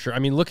 Yeah. For sure. I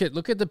mean, look at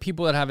the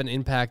people that have an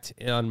impact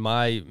on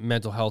my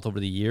mental health over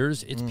the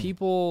years. It's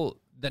people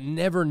that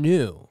never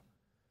knew.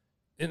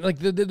 And like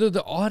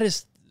the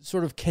oddest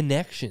sort of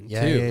connection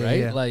too, right?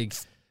 Yeah. Like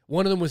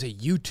one of them was a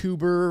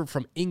YouTuber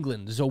from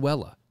England,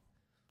 Zoella.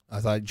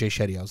 I thought Jay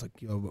Shetty. I was like,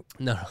 yo,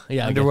 No,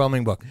 yeah. I guess-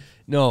 underwhelming book.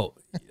 No,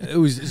 it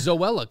was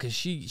Zoella, because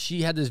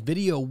she had this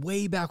video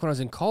way back when I was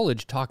in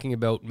college talking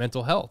about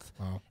mental health.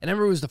 Wow. And I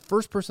remember it was the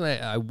first person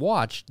I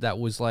watched that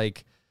was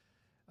like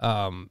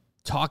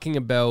talking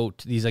about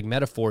these like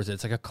metaphors.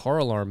 It's like a car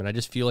alarm, and I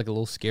just feel like a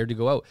little scared to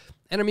go out.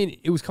 And I mean,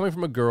 it was coming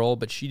from a girl,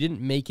 but she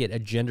didn't make it a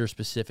gender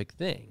specific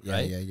thing,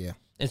 right? Yeah.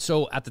 And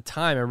so at the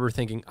time, I remember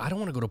thinking, I don't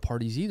want to go to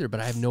parties either, but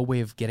I have no way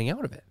of getting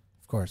out of it.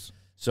 Of course.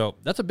 So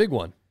that's a big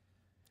one.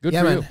 Good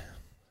Yeah, for man.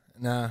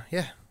 Nah,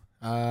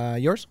 yeah.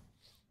 Yours?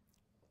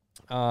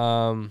 you.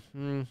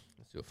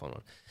 Let's do a fun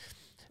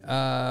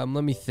one.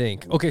 Let me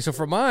think. Okay, so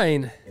for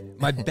mine,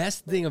 my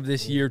best thing of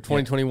this year,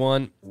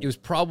 2021, it was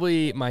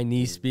probably my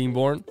niece being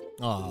born,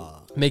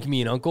 making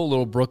me an uncle,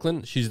 little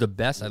Brooklyn. She's the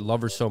best. I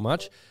love her so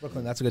much.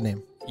 Brooklyn, that's a good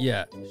name.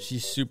 Yeah,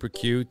 she's super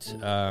cute.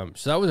 So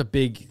that was a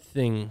big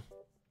thing.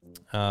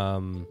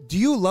 Do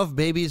you love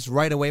babies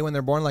right away when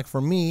they're born? Like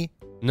for me,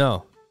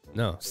 No.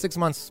 6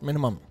 months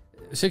minimum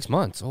 6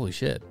 months. Holy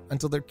shit.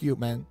 until they're cute,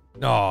 man.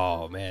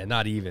 No, man,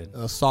 not even.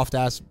 A soft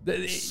ass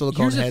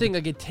silicone Here's the head. thing,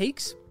 like it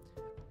takes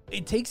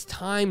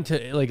time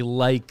to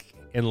like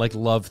and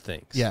love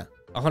things. Yeah.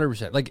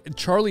 100%. Like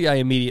Charlie, I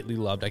immediately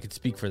loved. I could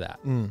speak for that.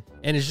 And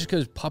it's just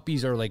because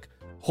puppies are like,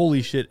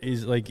 holy shit,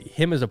 is like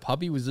him as a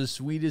puppy was the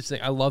sweetest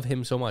thing. I love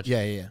him so much.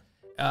 Yeah.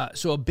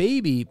 So a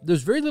baby,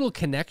 there's very little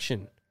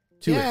connection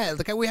to it. Yeah,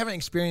 like we haven't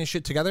experienced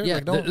shit together. Yeah,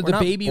 like, the we're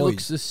not baby boys.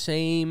 looks the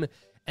same.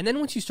 And then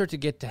once you start to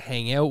get to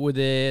hang out with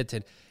it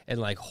and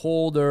like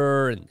hold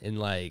her and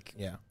like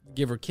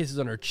give her kisses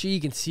on her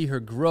cheek and see her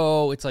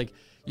grow, it's like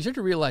you start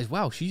to realize,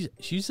 wow, she's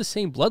the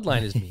same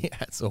bloodline as me. Yeah,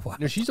 it's so wild.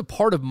 You know, she's a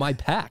part of my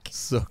pack.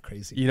 So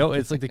crazy. You know,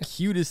 it's like the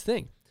cutest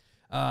thing.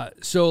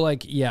 So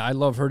like, yeah, I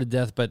love her to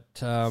death, but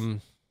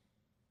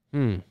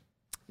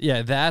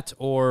yeah, that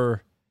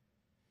or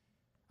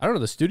I don't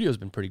know. The studio's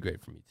been pretty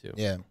great for me too.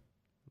 Yeah.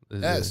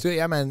 Yeah, studio,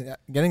 yeah, man.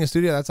 Getting a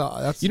studio, that's all.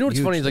 That's You know what's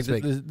huge. funny is like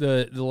That's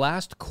big. the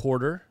last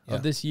quarter Yeah.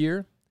 of this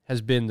year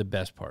has been the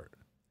best part.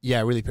 Yeah,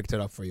 I really picked it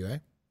up for you, eh?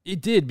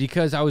 It did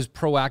because I was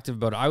proactive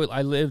about it.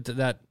 I lived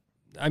that.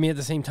 I mean, at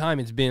the same time,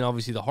 it's been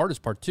obviously the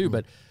hardest part too.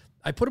 But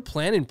I put a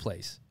plan in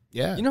place.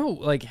 Yeah. You know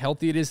how like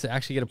healthy it is to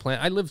actually get a plan.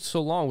 I lived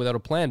so long without a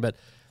plan, but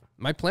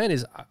my plan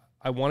is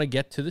I want to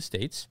get to the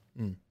States.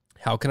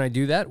 How can I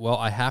do that? Well,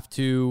 I have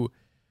to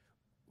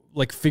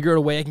like figure out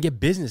a way I can get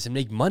business and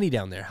make money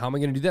down there. How am I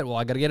going to do that? Well,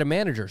 I got to get a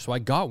manager. So I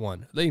got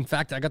one. In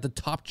fact, I got the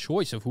top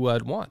choice of who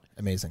I'd want.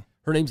 Amazing.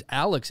 Her name's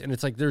Alex, and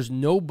it's like there's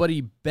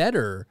nobody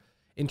better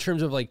in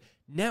terms of like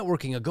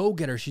networking, a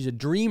go-getter. She's a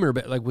dreamer,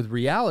 but like with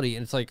reality,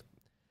 and it's like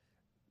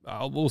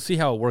we'll see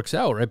how it works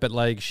out, right? But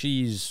like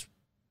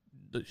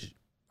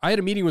I had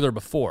a meeting with her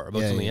before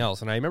about something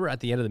else, and I remember at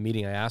the end of the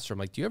meeting, I asked her, I'm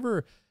like, do you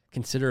ever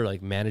consider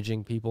like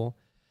managing people?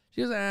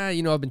 She goes,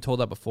 I've been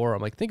told that before.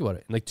 I'm like, think about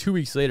it. And like 2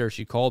 weeks later,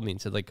 she called me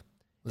and said like,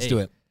 Let's do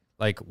it.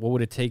 Like, what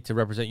would it take to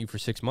represent you for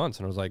 6 months?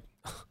 And I was like,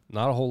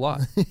 not a whole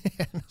lot.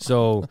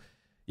 So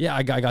yeah,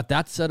 I got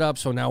that set up.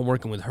 So now I'm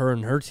working with her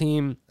and her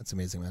team. That's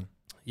amazing, man.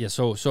 Yeah,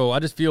 so I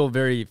just feel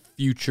very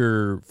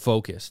future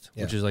focused,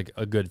 Yeah. which is like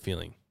a good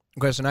feeling.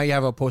 Okay, so now you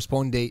have a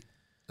postponed date,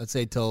 let's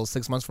say till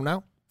 6 months from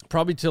now?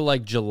 Probably till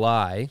like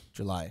July,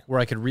 July. where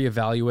I could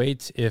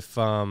reevaluate if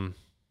I'm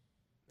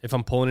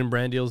pulling in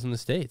brand deals in the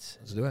States.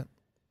 Let's do it.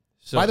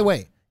 So, By the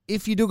way,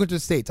 if you do go to the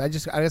States, I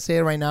gotta say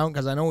it right now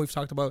because I know we've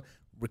talked about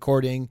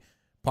recording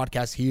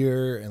podcasts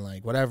here and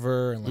like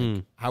whatever and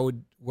like how it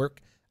would work.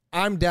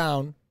 I'm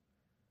down,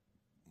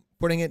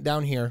 putting it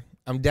down here.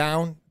 I'm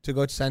down to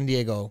go to San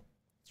Diego,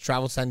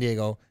 travel to San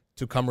Diego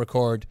to come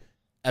record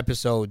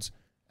episodes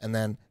and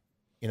then,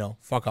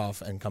 fuck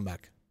off and come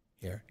back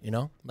here,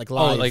 like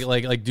live.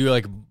 like do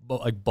like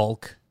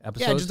bulk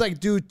episodes. Yeah, just like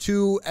do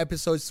 2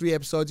 episodes, 3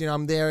 episodes.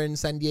 I'm there in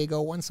San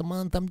Diego once a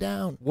month. I'm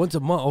down. once a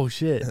month. Oh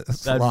shit,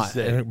 That's a that'd be lot.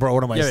 sick. Bro,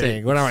 what am I Yeah,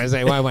 saying? What am I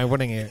saying? Why am I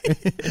putting it?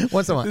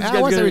 Once a month. This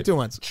guy's Once gonna every 2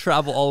 months.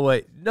 Travel all the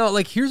way. No,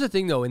 like here's the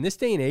thing though. In this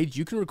day and age,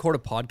 you can record a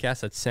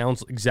podcast that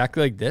sounds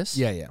exactly like this.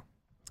 Yeah.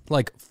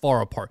 Like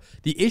far apart.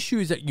 The issue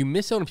is that you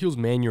miss out on people's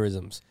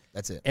mannerisms.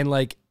 That's it. And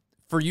like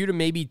for you to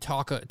maybe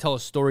tell a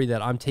story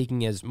that I'm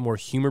taking as more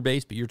humor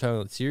based, but you're talking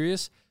about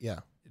serious, Yeah.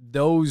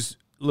 those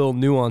little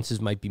nuances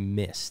might be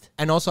missed.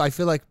 And also, I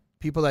feel like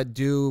people that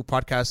do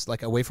podcasts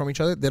like away from each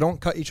other, they don't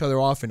cut each other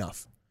off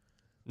enough.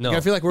 No, Like,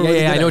 I feel like we're really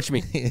good I at- know what you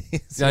mean.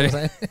 See what I'm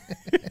saying?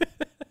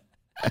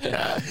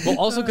 Well,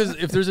 also because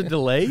if there's a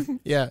delay,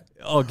 Yeah.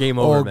 game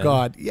over. Oh man.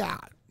 God. Yeah.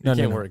 It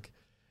can't work.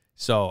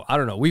 So I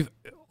don't know.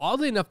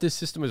 Oddly enough, this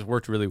system has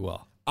worked really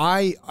well.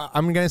 I'm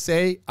gonna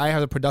say I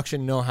have the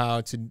production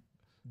know-how to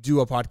do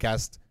a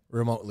podcast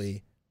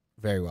remotely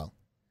very well,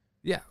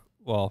 Yeah.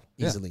 Well,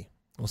 easily.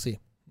 We'll see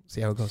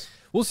how it goes.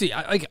 We'll see.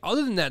 Like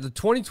other than that, the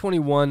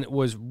 2021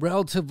 was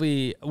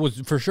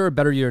for sure a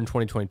better year than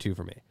 2022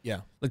 for me.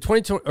 Yeah. Like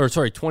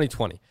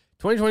 2020.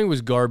 2020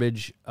 was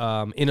garbage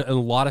in a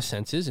lot of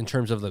senses in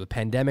terms of the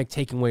pandemic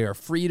taking away our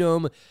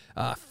freedom,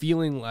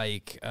 feeling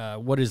like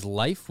what is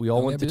life? We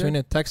all went through between that.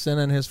 a Texan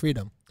and his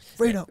freedom.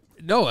 Freedom.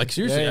 No, like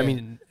seriously. Yeah. I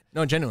mean,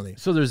 No, genuinely.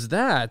 so there's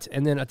that,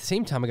 and then at the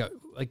same time, I got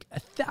like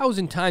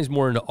 1,000 times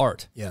more into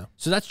art. Yeah.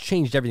 So that's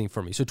changed everything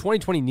for me. So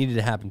 2020 needed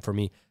to happen for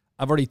me.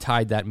 I've already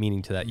tied that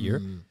meaning to that year.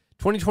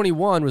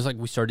 2021 was like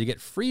we started to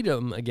get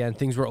freedom again.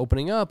 Things were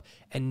opening up,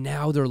 and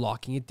now they're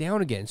locking it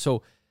down again.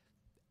 So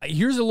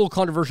here's a little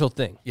controversial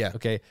thing. Yeah.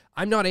 Okay.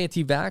 I'm not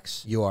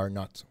anti-vax. You are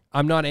not.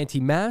 I'm not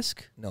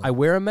anti-mask. No. I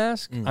wear a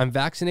mask. I'm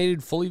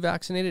vaccinated, fully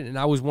vaccinated, and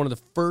I was one of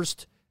the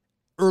first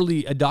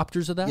early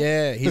adopters of that.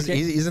 Yeah, he's Okay.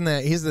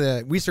 he's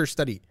the research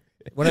study.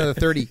 One of the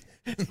 30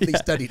 they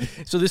studied.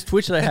 So this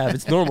twitch that I have,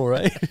 it's normal,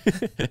 right?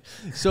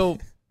 So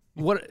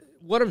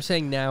what I'm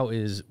saying now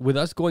is with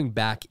us going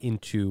back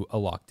into a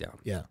lockdown,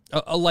 Yeah.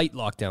 a light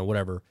lockdown,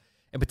 whatever,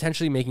 and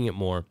potentially making it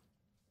more,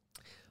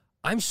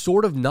 I'm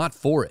sort of not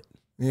for it.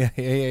 Yeah.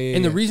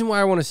 And the reason why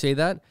I want to say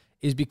that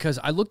is because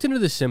I looked into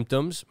the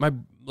symptoms.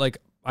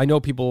 I know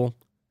people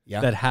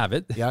that have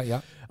it.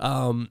 Yeah.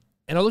 And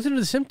I looked into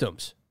the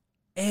symptoms,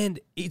 and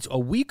it's a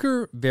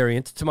weaker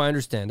variant, to my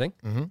understanding.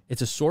 Mm-hmm.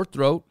 It's a sore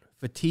throat,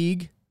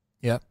 fatigue.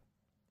 Yeah.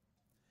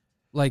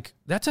 Like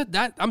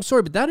I'm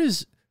sorry, but that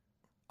is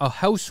a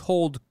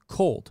household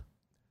cold.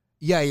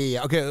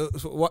 Yeah. Okay,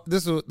 so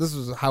this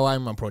is how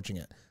I'm approaching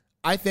it.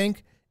 I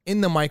think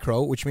in the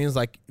micro, which means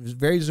like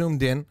very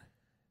zoomed in,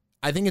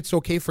 I think it's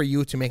okay for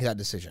you to make that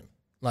decision.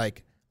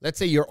 Like, let's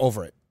say you're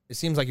over it. It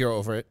seems like you're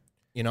over it,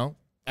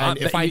 And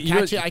if I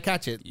catch it, I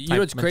catch it. You know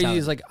what's crazy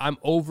is like I'm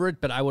over it,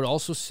 but I would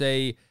also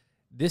say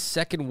this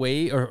second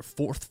wave or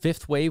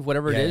fifth wave,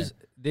 whatever it is,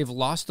 they've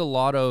lost a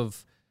lot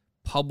of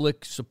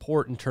public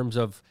support in terms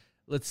of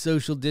let's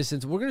social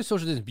distance. We're going to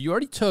social distance. But you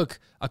already took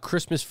a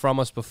Christmas from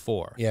us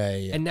before. Yeah.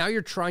 And now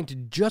you're trying to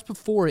just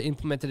before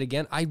implement it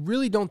again. I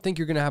really don't think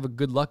you're going to have a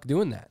good luck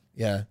doing that.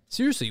 Yeah.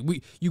 Seriously,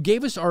 you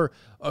gave us our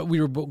we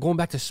were going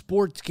back to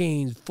sports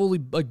games, fully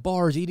like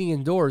bars, eating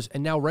indoors,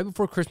 and now right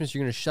before Christmas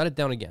you're going to shut it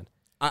down again.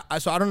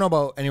 So I don't know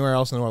about anywhere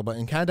else in the world, but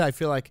in Canada, I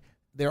feel like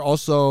they're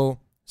also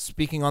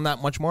speaking on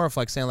that much more of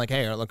like saying like,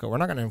 hey, look, we're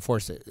not going to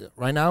enforce it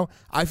right now.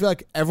 I feel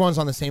like everyone's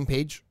on the same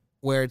page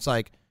where it's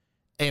like,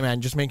 hey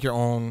man, just make your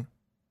own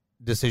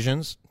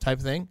decisions type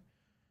thing.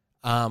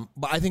 But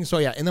I think so.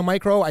 Yeah. In the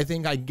micro, I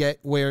think I get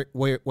where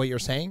what you're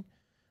saying,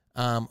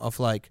 of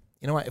like,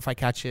 you know what, if I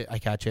catch it, I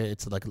catch it.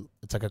 It's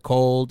like a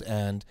cold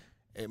and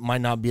it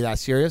might not be that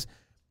serious.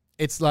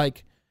 It's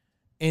like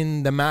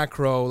in the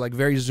macro, like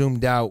very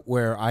zoomed out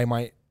where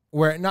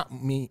not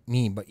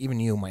me, but even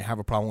you might have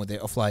a problem with it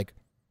of like,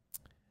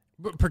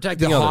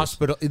 protecting the others.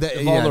 hospital,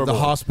 the vulnerable.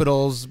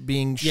 hospitals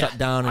being shut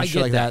down and I shit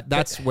get like that.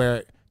 That's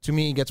where to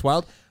me it gets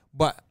wild.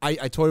 But I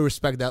totally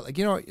respect that. Like,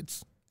 you know,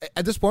 it's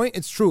at this point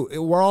it's true.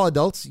 We're all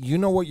adults. You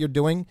know what you're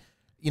doing.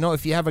 You know,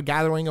 if you have a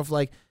gathering of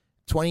like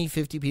 20,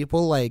 50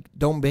 people, like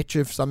don't bitch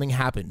if something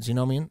happens. You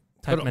know what I mean?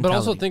 But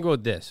also think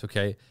about this,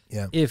 okay?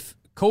 Yeah. If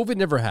COVID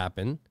never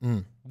happened,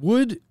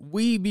 would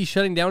we be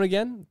shutting down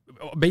again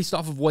based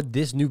off of what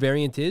this new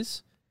variant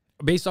is?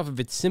 Based off of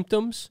its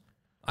symptoms?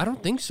 I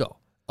don't think so.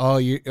 Oh,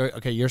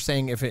 okay. You're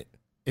saying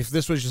if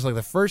this was just like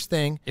the first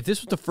thing, If this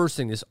was the first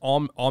thing, this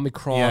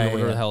Omicron or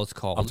whatever the hell it's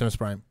called, Optimus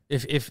Prime.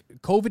 if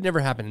COVID never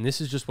happened and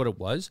this is just what it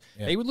was,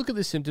 they would look at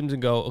the symptoms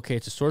and go, okay,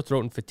 it's a sore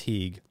throat and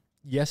fatigue.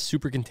 Yes,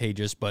 super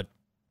contagious, but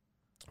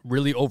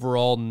really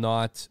overall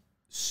not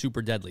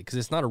super deadly because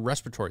it's not a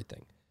respiratory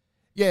thing.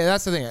 Yeah,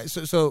 that's the thing.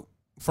 So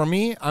for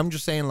me, I'm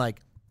just saying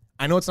like,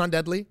 I know it's not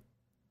deadly,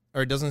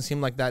 or it doesn't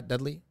seem like that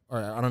deadly, or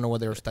I don't know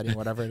what they were studying,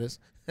 whatever it is.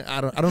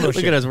 I don't know. Look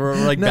shit. at us, we're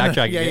like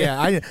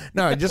backtracking.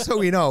 Yeah. Just so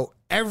we know,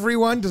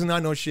 everyone does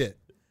not know shit,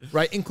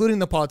 right? Including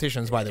the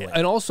politicians, by the way.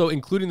 And also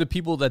including the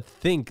people that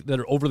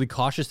are overly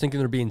cautious, thinking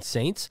they're being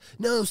saints.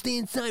 No, stay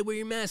inside, wear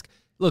your mask.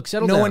 Look,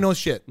 settle down. No one knows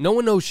shit. No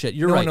one knows shit.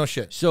 You're No right. one knows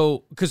shit.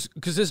 So, because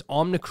this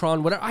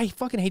Omicron, whatever, I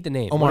fucking hate the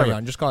name. Omarion,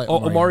 Whatever. just call it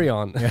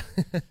Omarion.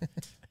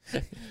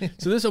 Yeah.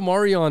 So this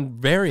Omarion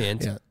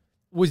variant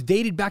was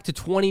dated back to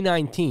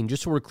 2019,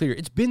 just so we're clear.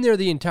 It's been there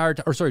the entire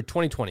time, or sorry,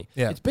 2020.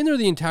 Yeah. It's been there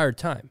the entire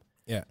time.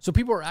 Yeah. So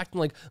people are acting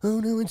like, oh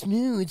no, it's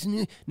new.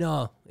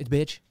 No, it's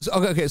bitch. So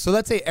okay. So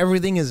let's say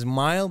everything is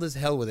mild as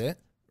hell with it,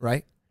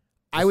 right?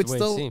 I would the way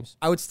it seems.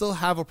 still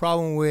have a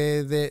problem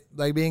with it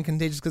like being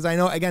contagious because I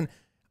know again.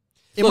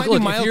 It Look, might if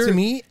be mild you're- to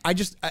me. I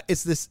just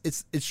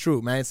it's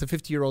true, man. It's the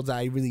 50-year-olds that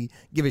I really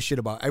give a shit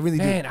about. I really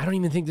Man, I don't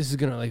even think this is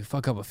gonna like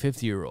fuck up a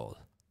 50-year-old.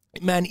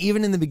 do. Man,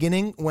 even in the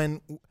beginning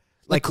when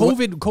Like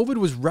COVID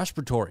was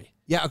respiratory.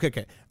 Yeah,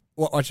 okay.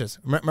 Well, watch this.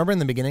 Remember in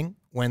the beginning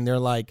when they're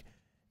like,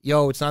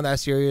 yo, it's not that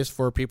serious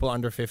for people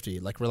under 50.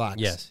 Like, relax.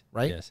 Yes.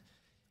 Right? Yes.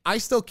 I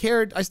still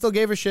cared. I still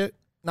gave a shit.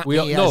 Not We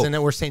me, all- as no. in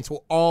that we're saints.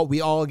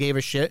 We all gave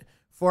a shit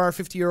for our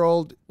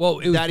 50-year-old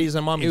daddies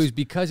and mommies. It was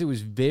because it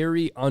was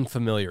very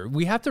unfamiliar.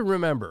 We have to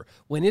remember,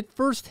 when it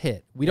first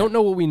hit, we don't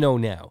know what we know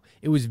now.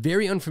 It was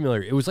very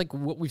unfamiliar. It was like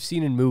what we've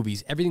seen in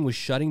movies. Everything was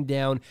shutting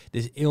down.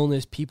 This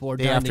illness, people are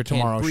Day dying, after they can't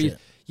tomorrow breathe. shit.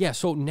 Yeah,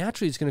 so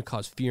naturally it's going to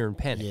cause fear and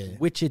panic,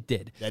 which it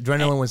did. The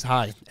adrenaline was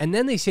high. And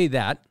then they say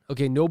that,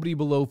 okay, nobody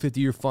below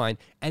 50, you're fine.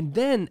 And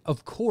then,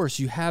 of course,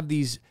 you have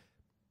these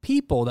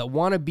people that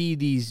want to be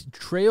these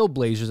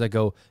trailblazers that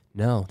go,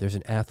 no, there's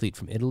an athlete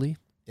from Italy,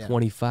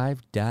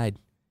 25, died.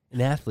 An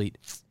athlete.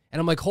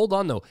 And I'm like, hold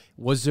on, though.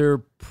 Was there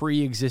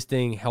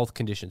pre-existing health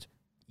conditions?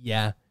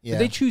 Yeah. Yeah. But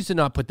they choose to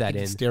not put that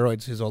in.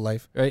 Steroids his whole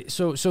life. Right?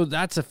 So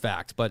that's a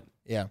fact. But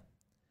Yeah.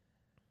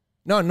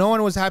 No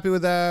one was happy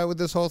with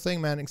this whole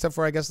thing, man, except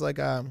for I guess like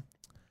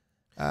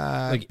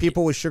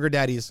people with sugar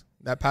daddies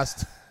that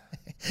passed.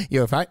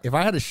 Yo, if I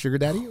had a sugar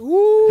daddy,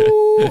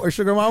 or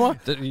sugar mama,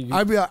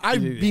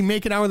 I'd be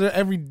making out with her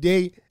every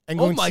day and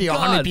going to see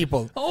 100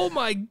 people. Oh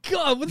my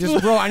God. What's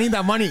Just bro, I need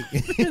that money.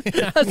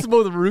 That's the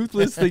most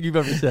ruthless thing you've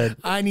ever said.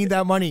 I need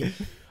that money.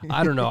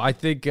 I don't know. I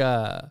think,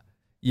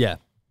 yeah.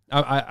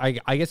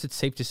 I guess it's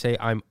safe to say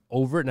I'm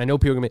over it. And I know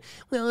people are going to be,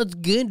 well, it's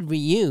good for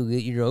you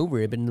that you're over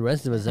it, but the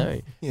rest of us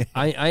aren't. Yeah.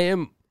 I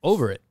am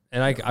over it.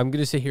 And I'm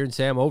going to sit here and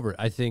say I'm over it.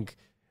 I think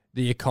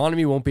the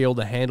economy won't be able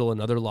to handle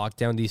another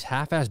lockdown. These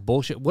half-ass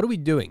bullshit. What are we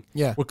doing?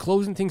 Yeah. We're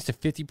closing things to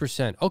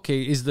 50%.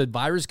 Okay, is the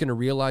virus going to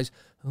realize,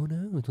 oh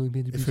no, it's only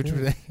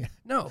 50%?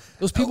 No.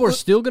 Those people are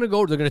still going to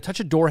go. They're going to touch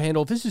a door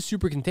handle. If this is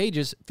super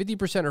contagious,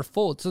 50% are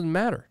full. It doesn't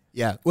matter.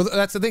 Yeah. Well,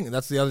 that's the thing.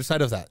 That's the other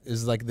side of that.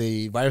 Is like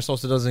the virus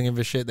also doesn't give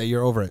a shit that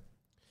you're over it.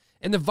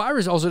 And the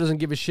virus also doesn't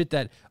give a shit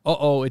that,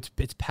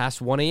 it's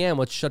past 1 a.m.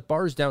 Let's shut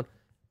bars down.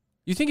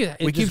 You think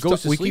it just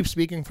goes to we sleep? keep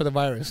speaking for the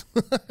virus.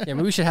 Yeah,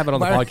 maybe we should have it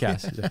on the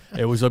podcast.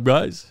 Hey, what's up,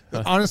 guys?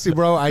 Honestly,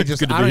 bro, I good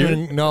to don't be here.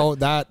 even know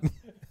that.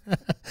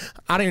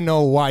 I don't even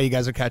know why you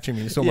guys are catching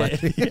me so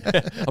much.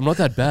 I'm not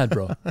that bad,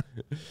 bro.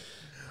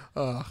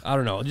 I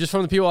don't know. Just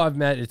from the people I've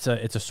met, it's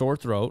a sore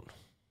throat,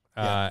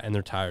 and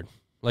they're tired.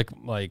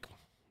 Like,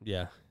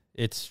 yeah,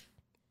 it's.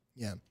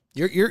 Yeah,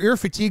 you're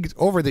fatigued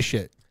over the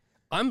shit.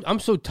 I'm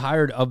so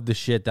tired of the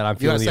shit that I'm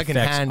You got feeling the second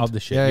effects hand. of the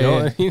shit. Yeah, you know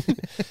yeah, what I mean?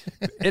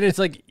 And it's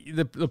like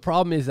the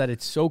problem is that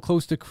it's so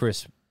close to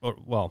Christmas.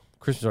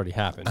 Christmas already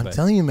happened. I'm but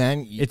telling you,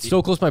 man. it's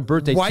so close to my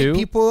birthday white too.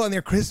 people on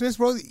their Christmas,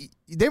 bro.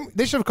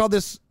 They should have called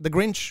this the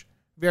Grinch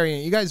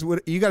variant. You guys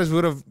would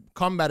have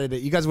combated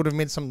it. You guys would have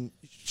made some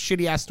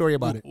shitty ass story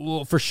about it.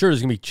 Well, for sure,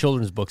 there's gonna be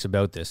children's books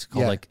about this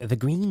called Yeah. like the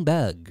green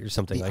bug or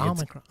something. The Like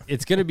Omicron.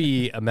 it's gonna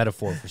be a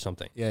metaphor for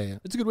something. Yeah.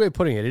 It's a good way of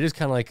putting it. It is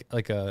kind of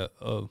like a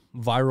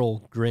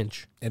viral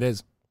Grinch. It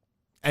is.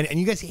 And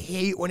you guys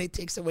hate when it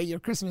takes away your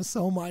Christmas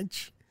so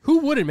much. Who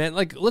wouldn't, man?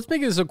 Like, let's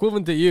make this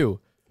equivalent to you.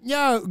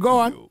 Yeah, go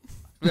on.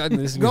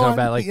 This is Go gonna sound on.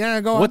 bad. Like, Yeah,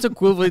 go what's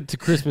equivalent to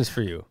Christmas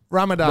for you?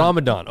 Ramadan.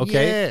 Ramadan.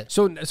 Okay. Yeah.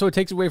 So it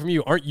takes away from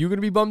you. Aren't you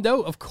gonna be bummed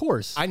out? Of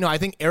course. I know. I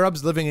think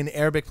Arabs living in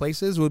Arabic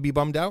places would be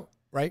bummed out,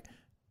 right?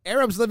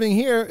 Arabs living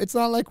here, it's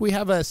not like we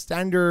have a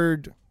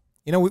standard.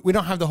 You know, we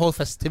don't have the whole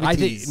festivities. I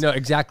think no,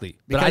 exactly.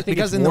 Because, but I think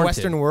because it's in the warranted.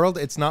 Western world,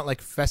 it's not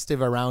like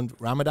festive around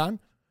Ramadan.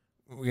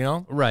 You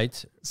know,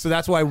 right? so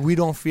that's why we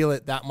don't feel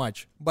it that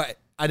much. But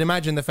I'd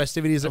imagine the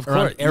festivities Of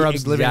around course.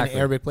 Arabs living in Exactly.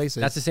 Arabic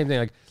places. That's the same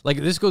thing. Like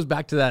this goes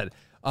back to that.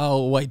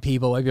 Oh, white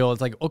people. It's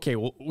like, okay,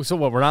 well, so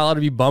what? We're not allowed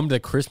to be bummed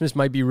that Christmas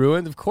might be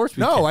ruined. Of course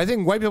we no. can. I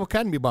think white people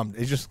can be bummed.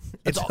 It's just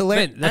it's all,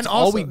 hilarious. man, that's And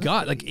all also- we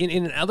got. Like in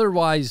an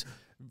otherwise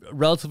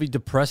relatively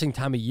depressing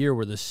time of year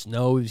where the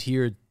snow is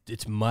here,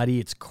 it's muddy,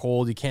 it's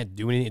cold, you can't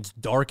do anything, it's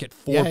dark at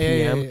 4 Yeah,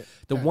 p.m. yeah.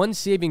 The one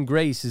saving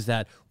grace is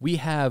that we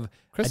have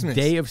Christmas. a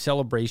day of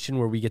celebration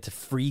where we get to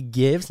free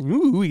gifts,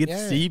 and we get to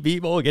Yeah. see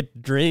people, get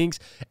drinks,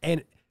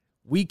 and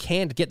we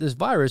can't get this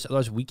virus,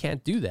 otherwise we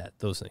can't do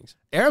those things.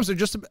 Arabs are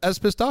just as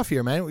pissed off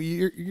here, man.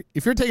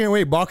 If you're taking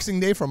away Boxing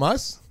Day from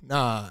us,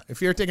 nah.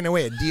 If you're taking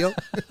away a deal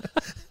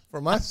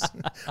from us,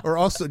 we're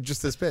also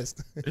just as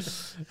pissed.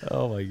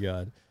 Oh my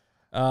God.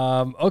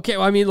 Okay,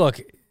 well, I mean, look,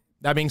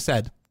 That being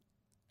said,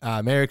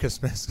 Merry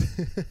Christmas.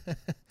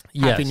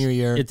 yes, Happy New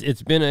Year.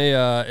 It's been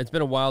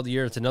a wild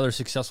year. It's another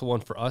successful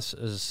one for us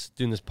as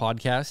doing this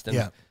podcast, and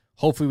Yeah.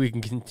 hopefully we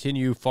can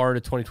continue far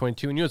into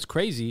 2022. And you know what's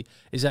crazy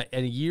is that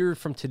a year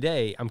from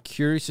today, I'm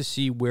curious to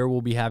see where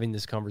we'll be having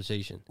this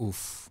conversation.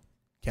 Oof.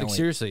 Can't Like wait.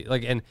 seriously,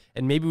 like and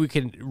maybe we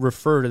can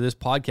refer to this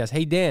podcast.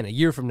 Hey Dan, a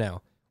year from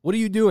now, what are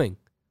you doing?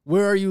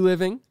 Where are you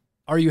living?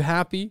 Are you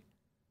happy?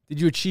 Did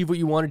you achieve what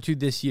you wanted to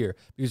this year?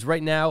 Because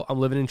right now I'm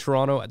living in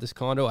Toronto at this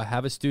condo. I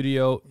have a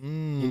studio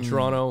in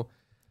Toronto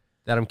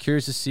that I'm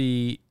curious to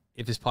see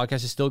if this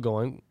podcast is still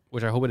going,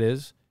 which I hope it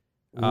is.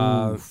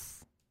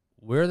 Oof.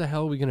 Where the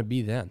hell are we going to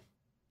be then?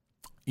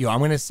 Yo, I'm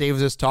gonna save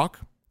this talk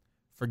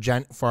for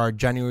our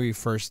January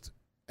 1st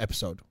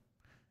episode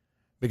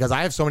because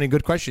I have so many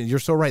good questions. You're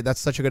so right. That's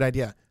such a good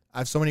idea. I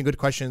have so many good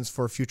questions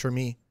for future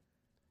me,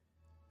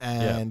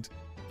 and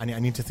I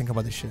need to think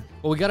about this shit.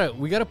 Well,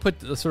 we gotta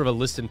put sort of a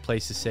list in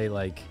place to say,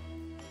 like,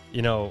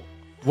 you know,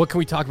 what can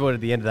we talk about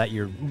at the end of that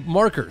year?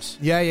 Markers.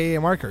 Yeah.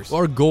 Markers.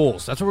 Our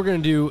goals. That's what we're gonna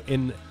do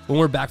when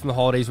we're back from the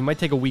holidays. We might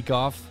take a week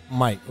off,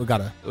 We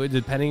gotta.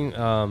 depending.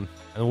 And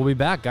we'll be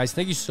back, guys.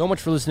 Thank you so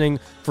much for listening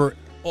for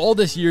all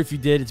this year. If you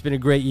did, it's been a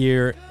great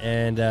year,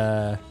 and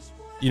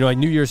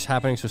New Year's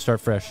happening, so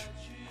start fresh.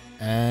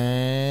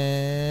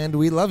 And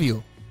we love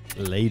you.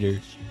 Later.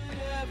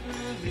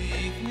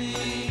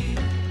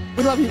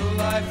 We love you.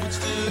 Life would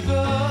still go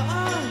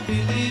on,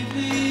 believe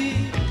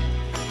me.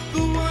 The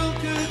world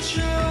could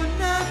show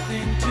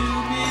nothing to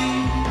me.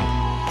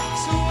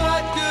 So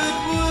what good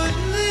would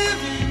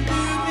living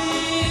do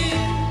me?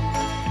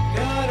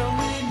 God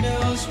only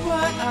knows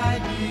what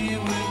I'd be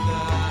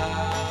without.